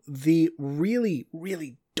show the really,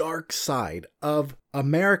 really dark side of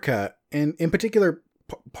America, and in particular,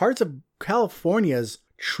 parts of California's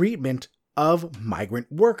treatment of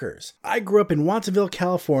migrant workers. I grew up in Watsonville,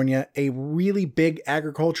 California, a really big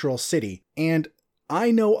agricultural city, and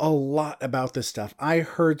I know a lot about this stuff. I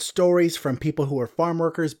heard stories from people who were farm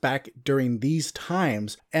workers back during these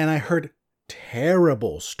times, and I heard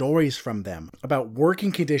terrible stories from them about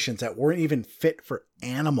working conditions that weren't even fit for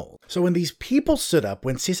animals. So when these people stood up,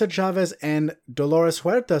 when Cesar Chavez and Dolores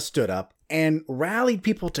Huerta stood up and rallied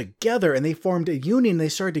people together and they formed a union, they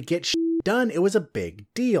started to get done, it was a big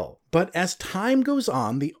deal. But as time goes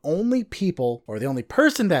on, the only people, or the only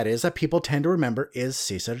person that people tend to remember is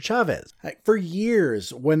Cesar Chavez. Like, for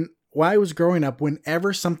years, when I was growing up,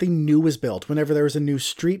 whenever something new was built, whenever there was a new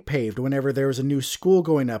street paved, whenever there was a new school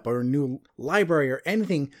going up or a new library or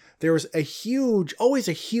anything, there was always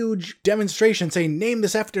a huge demonstration saying, name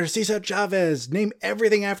this after Cesar Chavez, name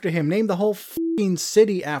everything after him, name the whole f***ing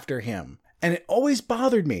city after him. And it always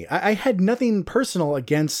bothered me. I had nothing personal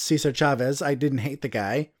against Cesar Chavez. I didn't hate the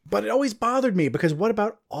guy, but it always bothered me because what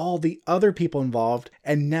about all the other people involved?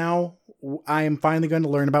 And now I am finally going to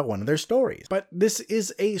learn about one of their stories. But this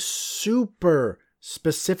is a super,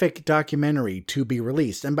 specific documentary to be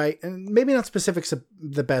released. And maybe not specific's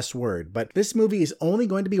the best word, but this movie is only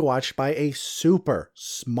going to be watched by a super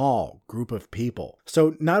small group of people.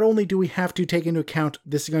 So not only do we have to take into account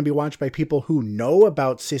this is going to be watched by people who know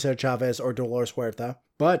about Cesar Chavez or Dolores Huerta,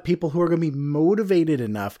 but people who are going to be motivated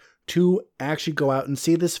enough to actually go out and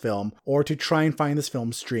see this film or to try and find this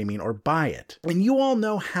film streaming or buy it. And you all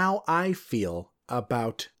know how I feel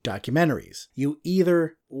about documentaries. You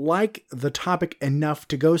either like the topic enough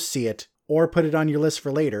to go see it or put it on your list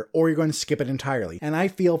for later, or you're going to skip it entirely. And I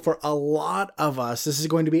feel for a lot of us, this is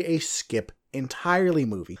going to be a skip entirely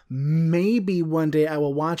movie. Maybe one day I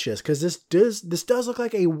will watch this because this does look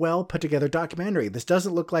like a well put together documentary. This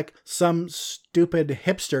doesn't look like some stupid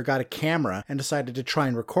hipster got a camera and decided to try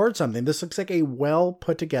and record something. This looks like a well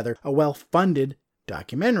put together, a well funded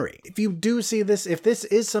documentary. If you do see this, if this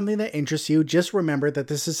is something that interests you, just remember that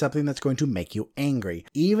this is something that's going to make you angry.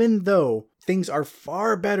 Even though things are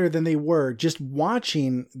far better than they were, just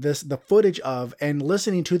watching the footage of and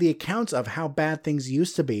listening to the accounts of how bad things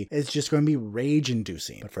used to be is just going to be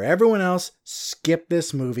rage-inducing. But for everyone else, skip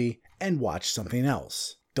this movie and watch something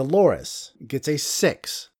else. Dolores gets a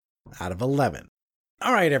 6 out of 11.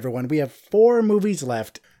 All right, everyone, we have 4 movies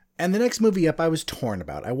left. And the next movie up I was torn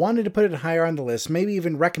about. I wanted to put it higher on the list, maybe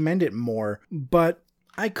even recommend it more, but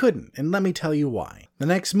I couldn't, and let me tell you why. The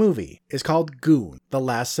next movie is called Goon, The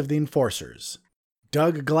Last of the Enforcers.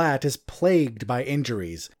 Doug Glatt is plagued by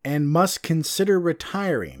injuries and must consider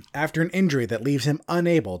retiring after an injury that leaves him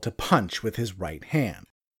unable to punch with his right hand.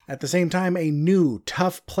 At the same time, a new,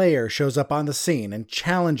 tough player shows up on the scene and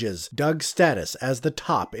challenges Doug's status as the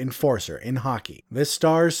top enforcer in hockey. This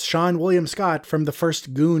stars Seann William Scott from the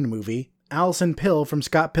first Goon movie, Alison Pill from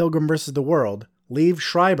Scott Pilgrim vs. the World, Liev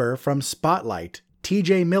Schreiber from Spotlight,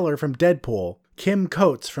 TJ Miller from Deadpool, Kim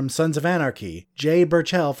Coates from Sons of Anarchy, Jay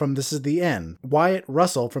Burchell from This Is the End, Wyatt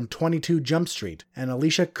Russell from 22 Jump Street, and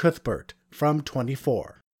Alicia Cuthbert from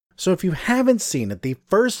 24. So if you haven't seen it, the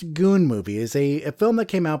first Goon movie is a film that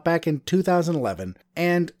came out back in 2011,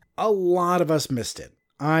 and a lot of us missed it.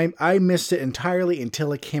 I missed it entirely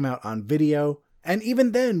until it came out on video. And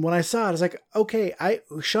even then, when I saw it, I was like, okay,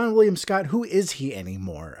 Seann William Scott, who is he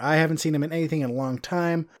anymore? I haven't seen him in anything in a long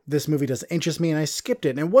time. This movie doesn't interest me, and I skipped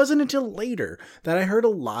it. And it wasn't until later that I heard a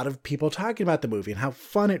lot of people talking about the movie and how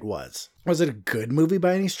fun it was. Was it a good movie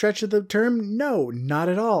by any stretch of the term? No, not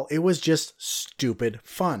at all. It was just stupid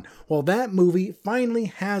fun. Well, that movie finally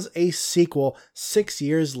has a sequel 6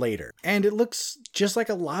 years later, and it looks just like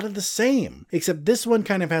a lot of the same, except this one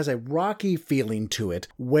kind of has a Rocky feeling to it,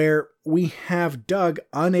 where we have Doug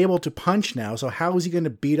unable to punch now, so how is he going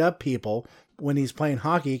to beat up people when he's playing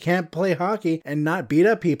hockey? He can't play hockey and not beat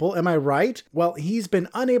up people, am I right? Well, he's been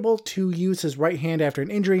unable to use his right hand after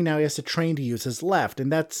an injury, now he has to train to use his left,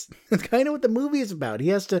 and that's kind of what the movie is about. He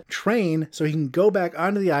has to train so he can go back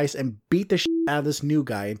onto the ice and beat the shit out of this new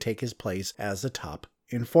guy and take his place as the top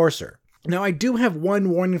enforcer. Now, I do have one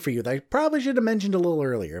warning for you that I probably should have mentioned a little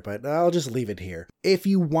earlier, but I'll just leave it here. If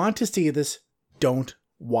you want to see this, don't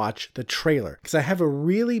watch the trailer, because I have a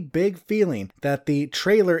really big feeling that the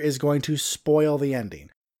trailer is going to spoil the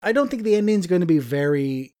ending. I don't think the ending is going to be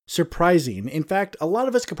very surprising. In fact, a lot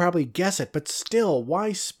of us could probably guess it, but still,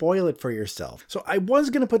 why spoil it for yourself? So I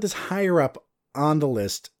was going to put this higher up on the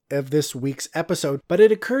list of this week's episode, but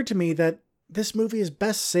it occurred to me that this movie is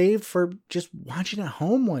best saved for just watching at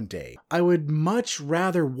home one day. I would much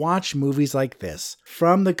rather watch movies like this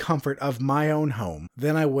from the comfort of my own home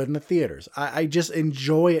than I would in the theaters. I just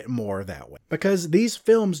enjoy it more that way. Because these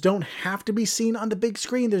films don't have to be seen on the big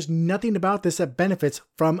screen. There's nothing about this that benefits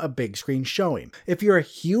from a big screen showing. If you're a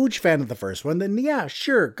huge fan of the first one, then yeah,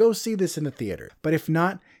 sure, go see this in the theater. But if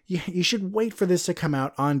not, you should wait for this to come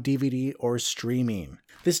out on DVD or streaming.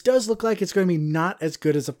 This does look like it's going to be not as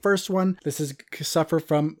good as the first one. This is suffer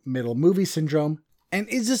from middle movie syndrome. And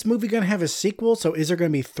is this movie going to have a sequel? So is there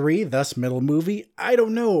going to be 3, thus middle movie? I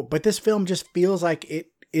don't know, but this film just feels like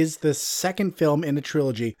it is the second film in the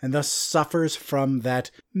trilogy and thus suffers from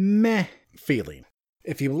that meh feeling.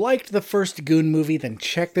 If you liked the first Goon movie, then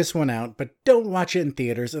check this one out, but don't watch it in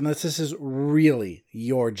theaters unless this is really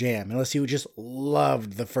your jam, unless you just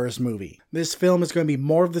loved the first movie. This film is going to be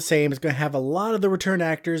more of the same. It's going to have a lot of the return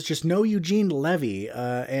actors, just no Eugene Levy,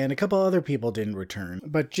 and a couple other people didn't return,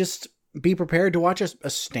 but just be prepared to watch a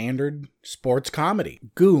standard sports comedy.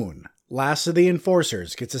 Goon, Last of the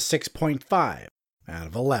Enforcers, gets a 6.5 out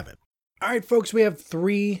of 11. All right, folks, we have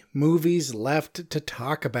 3 movies left to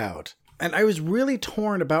talk about. And I was really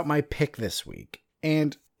torn about my pick this week.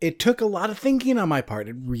 And it took a lot of thinking on my part.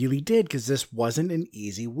 It really did, because this wasn't an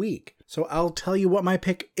easy week. So I'll tell you what my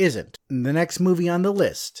pick isn't. And the next movie on the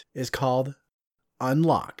list is called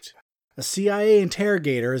Unlocked. A CIA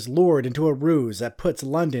interrogator is lured into a ruse that puts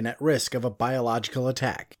London at risk of a biological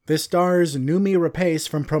attack. This stars Noomi Rapace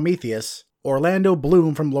from Prometheus, Orlando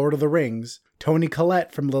Bloom from Lord of the Rings, Toni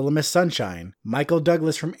Collette from Little Miss Sunshine, Michael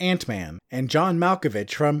Douglas from Ant-Man, and John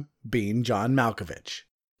Malkovich from Being John Malkovich.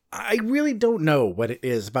 I really don't know what it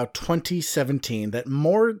is about 2017 that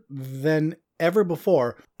more than ever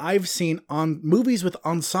before, I've seen on movies with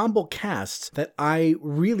ensemble casts that I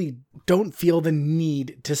really don't feel the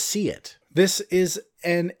need to see it. This is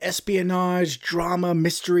an espionage, drama,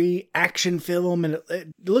 mystery, action film, and it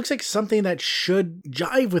looks like something that should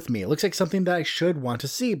jive with me. It looks like something that I should want to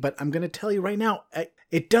see, but I'm going to tell you right now,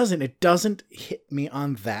 it doesn't hit me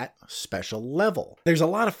on that special level. There's a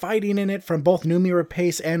lot of fighting in it from both Noomi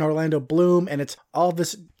Rapace and Orlando Bloom, and it's all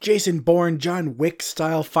this Jason Bourne, John Wick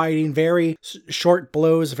style fighting, very short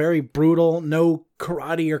blows, very brutal, no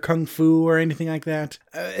karate or kung fu or anything like that.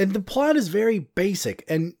 And the plot is very basic,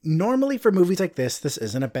 and normally for movies like this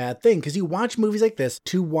isn't a bad thing, because you watch movies like this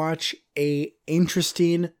to watch a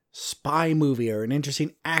interesting spy movie or an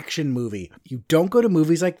interesting action movie. You don't go to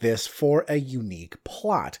movies like this for a unique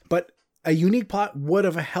plot, but a unique plot would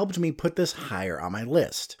have helped me put this higher on my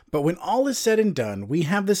list. But when all is said and done, we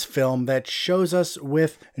have this film that shows us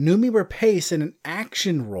with Noomi Rapace in an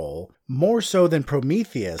action role, more so than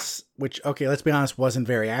Prometheus, which, okay, let's be honest, wasn't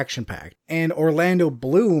very action-packed, and Orlando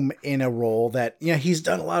Bloom in a role that, yeah, he's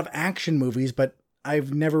done a lot of action movies, but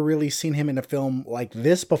I've never really seen him in a film like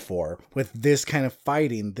this before, with this kind of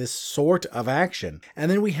fighting, this sort of action.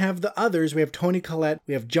 And then we have the others. We have Toni Collette,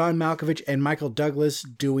 we have John Malkovich and Michael Douglas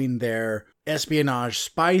doing their espionage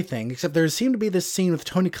spy thing, except there seemed to be this scene with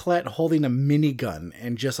Toni Collette holding a minigun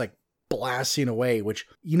and just like blasting away, which,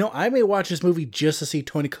 you know, I may watch this movie just to see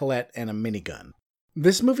Toni Collette and a minigun.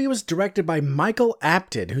 This movie was directed by Michael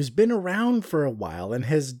Apted, who's been around for a while and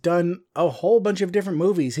has done a whole bunch of different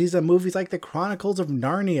movies. He's done movies like The Chronicles of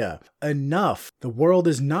Narnia, Enough, The World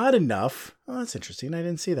Is Not Enough. Oh, that's interesting. I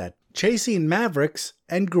didn't see that. Chasing Mavericks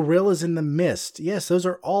and Gorillas in the Mist. Yes, those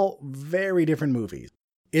are all very different movies.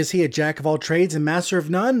 Is he a jack of all trades and master of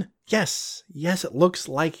none? Yes, it looks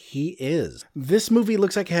like he is. This movie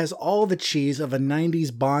looks like it has all the cheese of a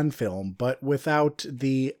 90s Bond film, but without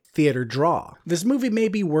the theater draw. This movie may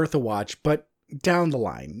be worth a watch, but down the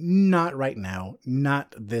line. Not right now.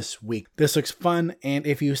 Not this week. This looks fun, and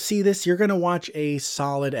if you see this, you're going to watch a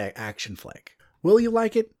solid action flick. Will you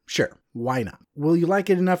like it? Sure. Why not? Will you like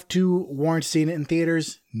it enough to warrant seeing it in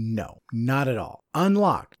theaters? No, not at all.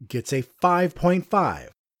 Unlocked gets a 5.5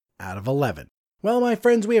 out of 11. Well, my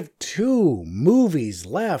friends, we have 2 movies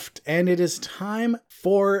left, and it is time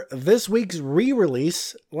for this week's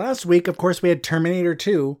re-release. Last week, of course, we had Terminator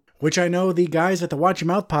 2, which I know the guys at the Watch Your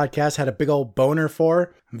Mouth podcast had a big old boner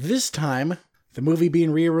for. This time, the movie being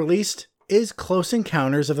re-released is Close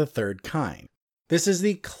Encounters of the Third Kind. This is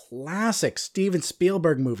the classic Steven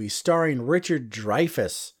Spielberg movie starring Richard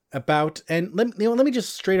Dreyfuss about, and let me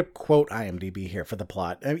just straight up quote IMDb here for the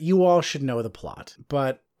plot. You all should know the plot,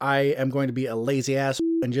 but I am going to be a lazy ass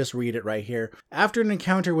and just read it right here. After an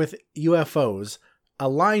encounter with UFOs, a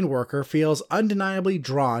line worker feels undeniably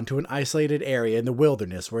drawn to an isolated area in the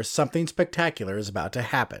wilderness where something spectacular is about to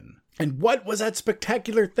happen. And what was that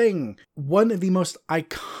spectacular thing? One of the most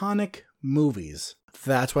iconic movies.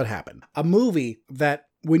 That's what happened. A movie that,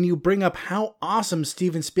 when you bring up how awesome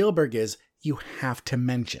Steven Spielberg is, you have to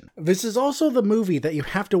mention. This is also the movie that you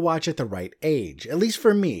have to watch at the right age, at least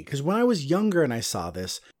for me, because when I was younger and I saw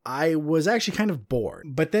this, I was actually kind of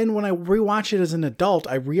bored. But then when I rewatched it as an adult,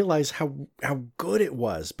 I realized how good it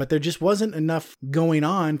was, but there just wasn't enough going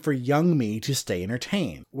on for young me to stay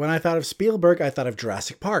entertained. When I thought of Spielberg, I thought of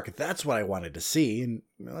Jurassic Park. That's what I wanted to see, and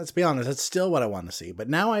let's be honest, that's still what I want to see. But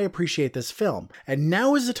now I appreciate this film, and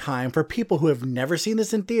now is the time for people who have never seen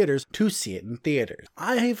this in theaters to see it in theaters.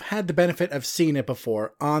 I've had the benefit of seeing it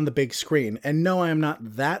before on the big screen, and no, I am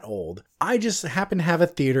not that old. I just happen to have a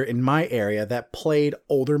theater in my area that played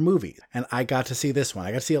older movies, and I got to see this one.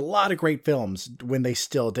 I got to see a lot of great films when they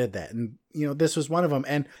still did that, and you know, this was one of them.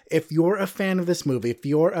 And if you're a fan of this movie, if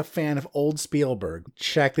you're a fan of old Spielberg,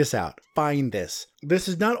 check this out. Find this. This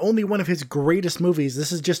is not only one of his greatest movies,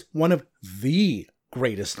 this is just one of the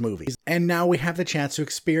greatest movies. And now we have the chance to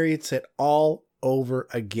experience it all over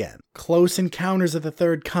again. Close Encounters of the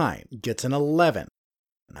Third Kind gets an 11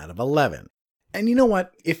 out of 11. And you know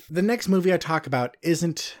what? If the next movie I talk about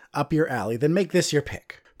isn't up your alley, then make this your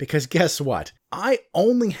pick. Because guess what? I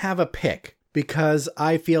only have a pick because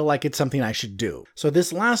I feel like it's something I should do. So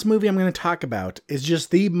this last movie I'm going to talk about is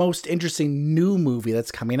just the most interesting new movie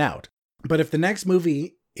that's coming out. But if the next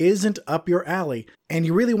movie isn't up your alley and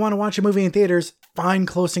you really want to watch a movie in theaters, find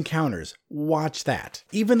Close Encounters. Watch that.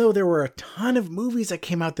 Even though there were a ton of movies that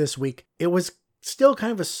came out this week, it was still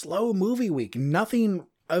kind of a slow movie week. Nothing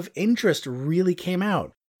of interest really came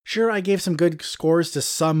out. Sure, I gave some good scores to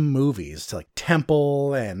some movies, to like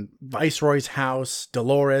Temple and Viceroy's House,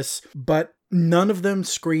 Dolores, but none of them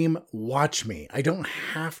scream, watch me. I don't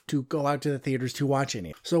have to go out to the theaters to watch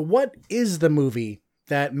any. So what is the movie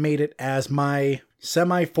that made it as my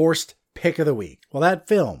semi-forced pick of the week? Well, that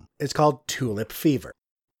film is called Tulip Fever.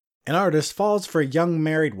 An artist falls for a young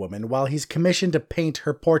married woman while he's commissioned to paint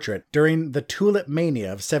her portrait during the tulip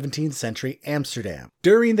mania of 17th century Amsterdam.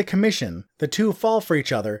 During the commission, the two fall for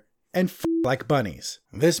each other and like bunnies.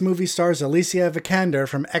 This movie stars Alicia Vikander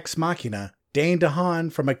from Ex Machina, Dane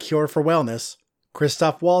DeHaan from A Cure for Wellness,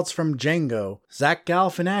 Christoph Waltz from Django, Zach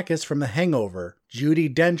Galifianakis from The Hangover,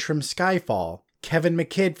 Judi Dench from Skyfall, Kevin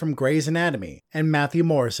McKidd from Grey's Anatomy, and Matthew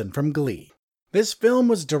Morrison from Glee. This film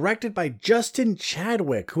was directed by Justin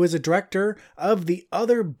Chadwick, who is a director of The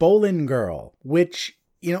Other Boleyn Girl, which,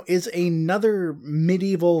 is another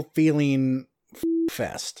medieval feeling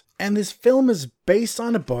fest. And this film is based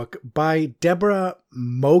on a book by Deborah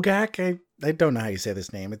Moggach. I don't know how you say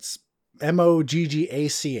this name. It's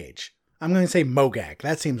Moggach. I'm going to say Moggach.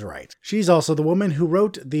 That seems right. She's also the woman who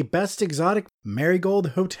wrote The Best Exotic Marigold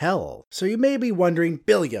Hotel. So you may be wondering,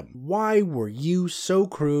 Billiam, why were you so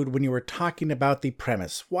crude when you were talking about the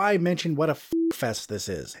premise? Why mention what a fest this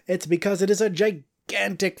is? It's because it is a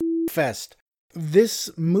gigantic fest. This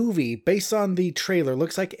movie, based on the trailer,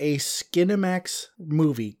 looks like a Skinamax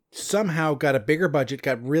movie. Somehow got a bigger budget,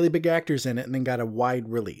 got really big actors in it, and then got a wide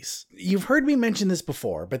release. You've heard me mention this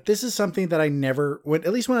before, but this is something that I never,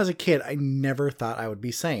 at least when I was a kid, I never thought I would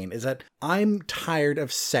be saying, is that I'm tired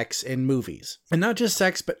of sex in movies. And not just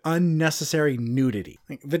sex, but unnecessary nudity.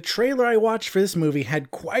 The trailer I watched for this movie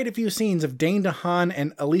had quite a few scenes of Dane DeHaan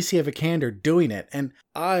and Alicia Vikander doing it, and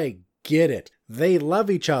I get it. They love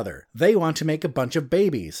each other. They want to make a bunch of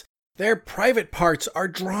babies. Their private parts are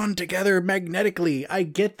drawn together magnetically. I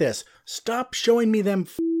get this. Stop showing me them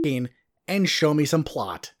f***ing and show me some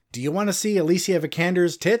plot. Do you want to see Alicia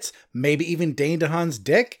Vikander's tits? Maybe even Dane DeHaan's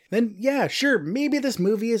dick? Then yeah, sure, maybe this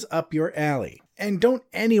movie is up your alley. And don't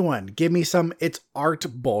anyone give me some it's art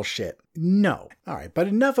bullshit. No. Alright, but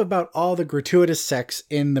enough about all the gratuitous sex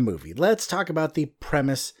in the movie. Let's talk about the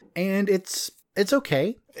premise, and it's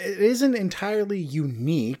okay. It isn't entirely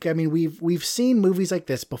unique. I mean, we've seen movies like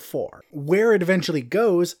this before. Where it eventually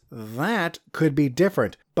goes, that could be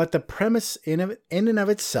different. But the premise in and of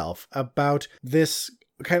itself about this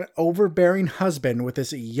kind of overbearing husband with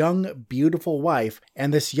this young, beautiful wife,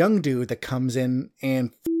 and this young dude that comes in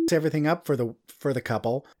and f***s everything up for the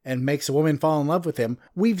couple and makes a woman fall in love with him,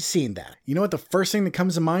 we've seen that. You know what the first thing that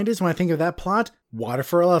comes to mind is when I think of that plot? Water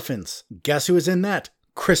for Elephants. Guess who was in that?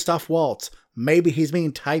 Christoph Waltz. Maybe he's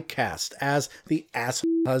being typecast as the ass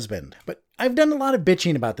husband. But I've done a lot of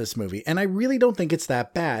bitching about this movie, and I really don't think it's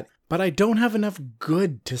that bad, but I don't have enough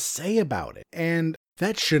good to say about it. And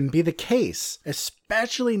that shouldn't be the case,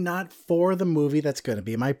 especially not for the movie that's going to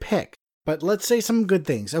be my pick. But let's say some good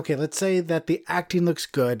things. Okay, let's say that the acting looks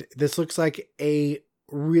good. This looks like a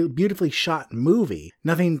real beautifully shot movie.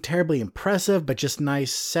 Nothing terribly impressive, but just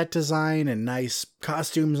nice set design and nice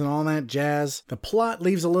costumes and all that jazz. The plot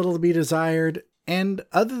leaves a little to be desired, and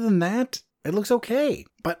other than that, it looks okay.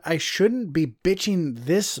 But I shouldn't be bitching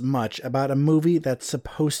this much about a movie that's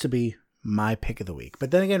supposed to be my pick of the week.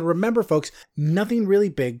 But then again, remember folks, nothing really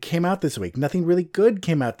big came out this week. Nothing really good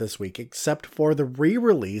came out this week, except for the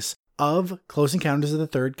re-release of Close Encounters of the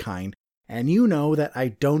Third Kind. And you know that I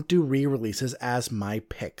don't do re-releases as my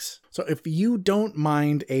picks. So if you don't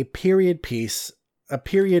mind a period piece, a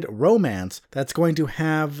period romance that's going to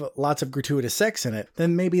have lots of gratuitous sex in it,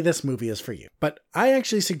 then maybe this movie is for you. But I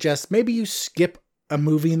actually suggest maybe you skip a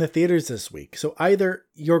movie in the theaters this week. So either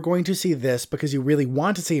you're going to see this because you really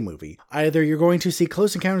want to see a movie, either you're going to see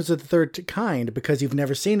Close Encounters of the Third Kind because you've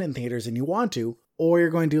never seen it in theaters and you want to, or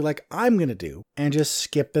you're going to do like I'm going to do and just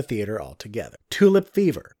skip the theater altogether. Tulip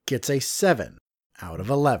Fever gets a 7 out of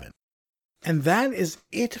 11. And that is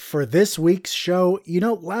it for this week's show. You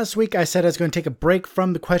know, last week I said I was going to take a break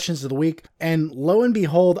from the questions of the week, and lo and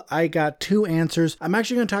behold, I got 2 answers. I'm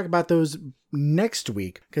actually going to talk about those next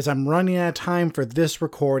week because I'm running out of time for this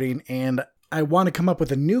recording, and I want to come up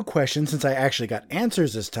with a new question since I actually got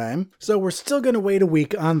answers this time. So we're still going to wait a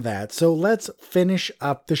week on that. So let's finish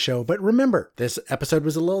up the show. But remember, this episode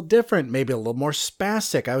was a little different, maybe a little more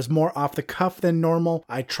spastic. I was more off the cuff than normal.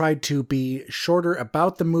 I tried to be shorter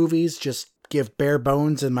about the movies, just give bare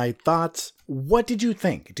bones in my thoughts. What did you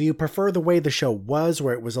think? Do you prefer the way the show was,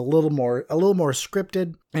 where it was a little more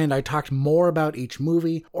scripted and I talked more about each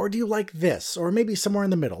movie? Or do you like this, or maybe somewhere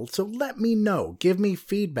in the middle? So let me know. Give me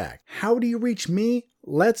feedback. How do you reach me?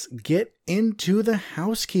 Let's get into the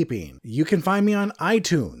housekeeping. You can find me on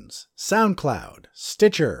iTunes, SoundCloud,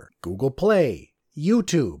 Stitcher, Google Play,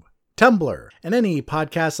 YouTube, Tumblr, and any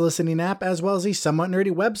podcast listening app, as well as the Somewhat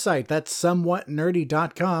Nerdy website. That's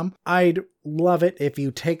somewhatnerdy.com. I'd love it if you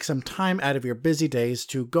take some time out of your busy days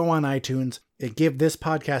to go on iTunes and give this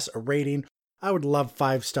podcast a rating. I would love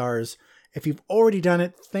 5 stars. If you've already done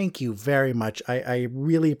it, thank you very much. I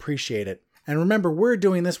really appreciate it. And remember, we're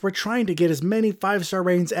doing this, we're trying to get as many 5-star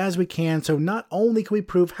ratings as we can, so not only can we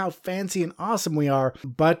prove how fancy and awesome we are,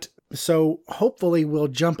 but so hopefully we'll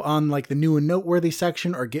jump on like the new and noteworthy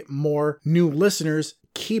section or get more new listeners,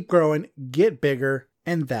 keep growing, get bigger,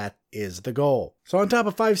 and that is the goal. So on top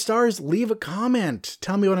of 5 stars, leave a comment.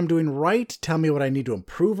 Tell me what I'm doing right. Tell me what I need to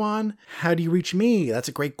improve on. How do you reach me? That's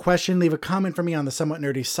a great question. Leave a comment for me on the Somewhat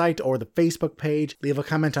Nerdy site or the Facebook page. Leave a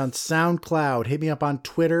comment on SoundCloud. Hit me up on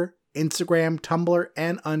Twitter, Instagram, Tumblr,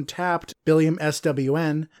 and Untapped, Billiam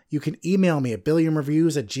SWN. You can email me at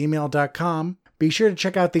billiamreviews@gmail.com. Be sure to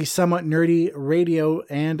check out the Somewhat Nerdy Radio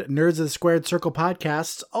and Nerds of the Squared Circle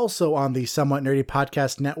podcasts, also on the Somewhat Nerdy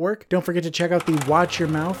Podcast Network. Don't forget to check out the Watch Your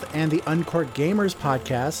Mouth and the Uncorked Gamers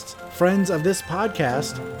podcasts, friends of this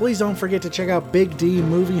podcast. Please don't forget to check out Big D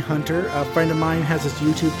Movie Hunter. A friend of mine has his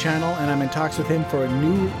YouTube channel, and I'm in talks with him for a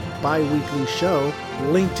new bi-weekly show.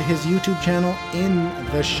 Link to his YouTube channel in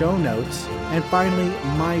the show notes. And finally,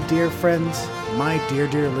 my dear friends, my dear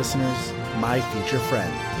listeners, my future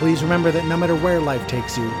friend, please remember that no matter where life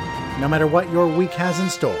takes you, no matter what your week has in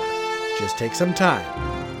store, just take some time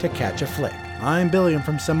to catch a flick. I'm Billiam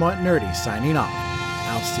from Somewhat Nerdy, signing off.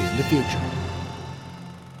 I'll see you in the future.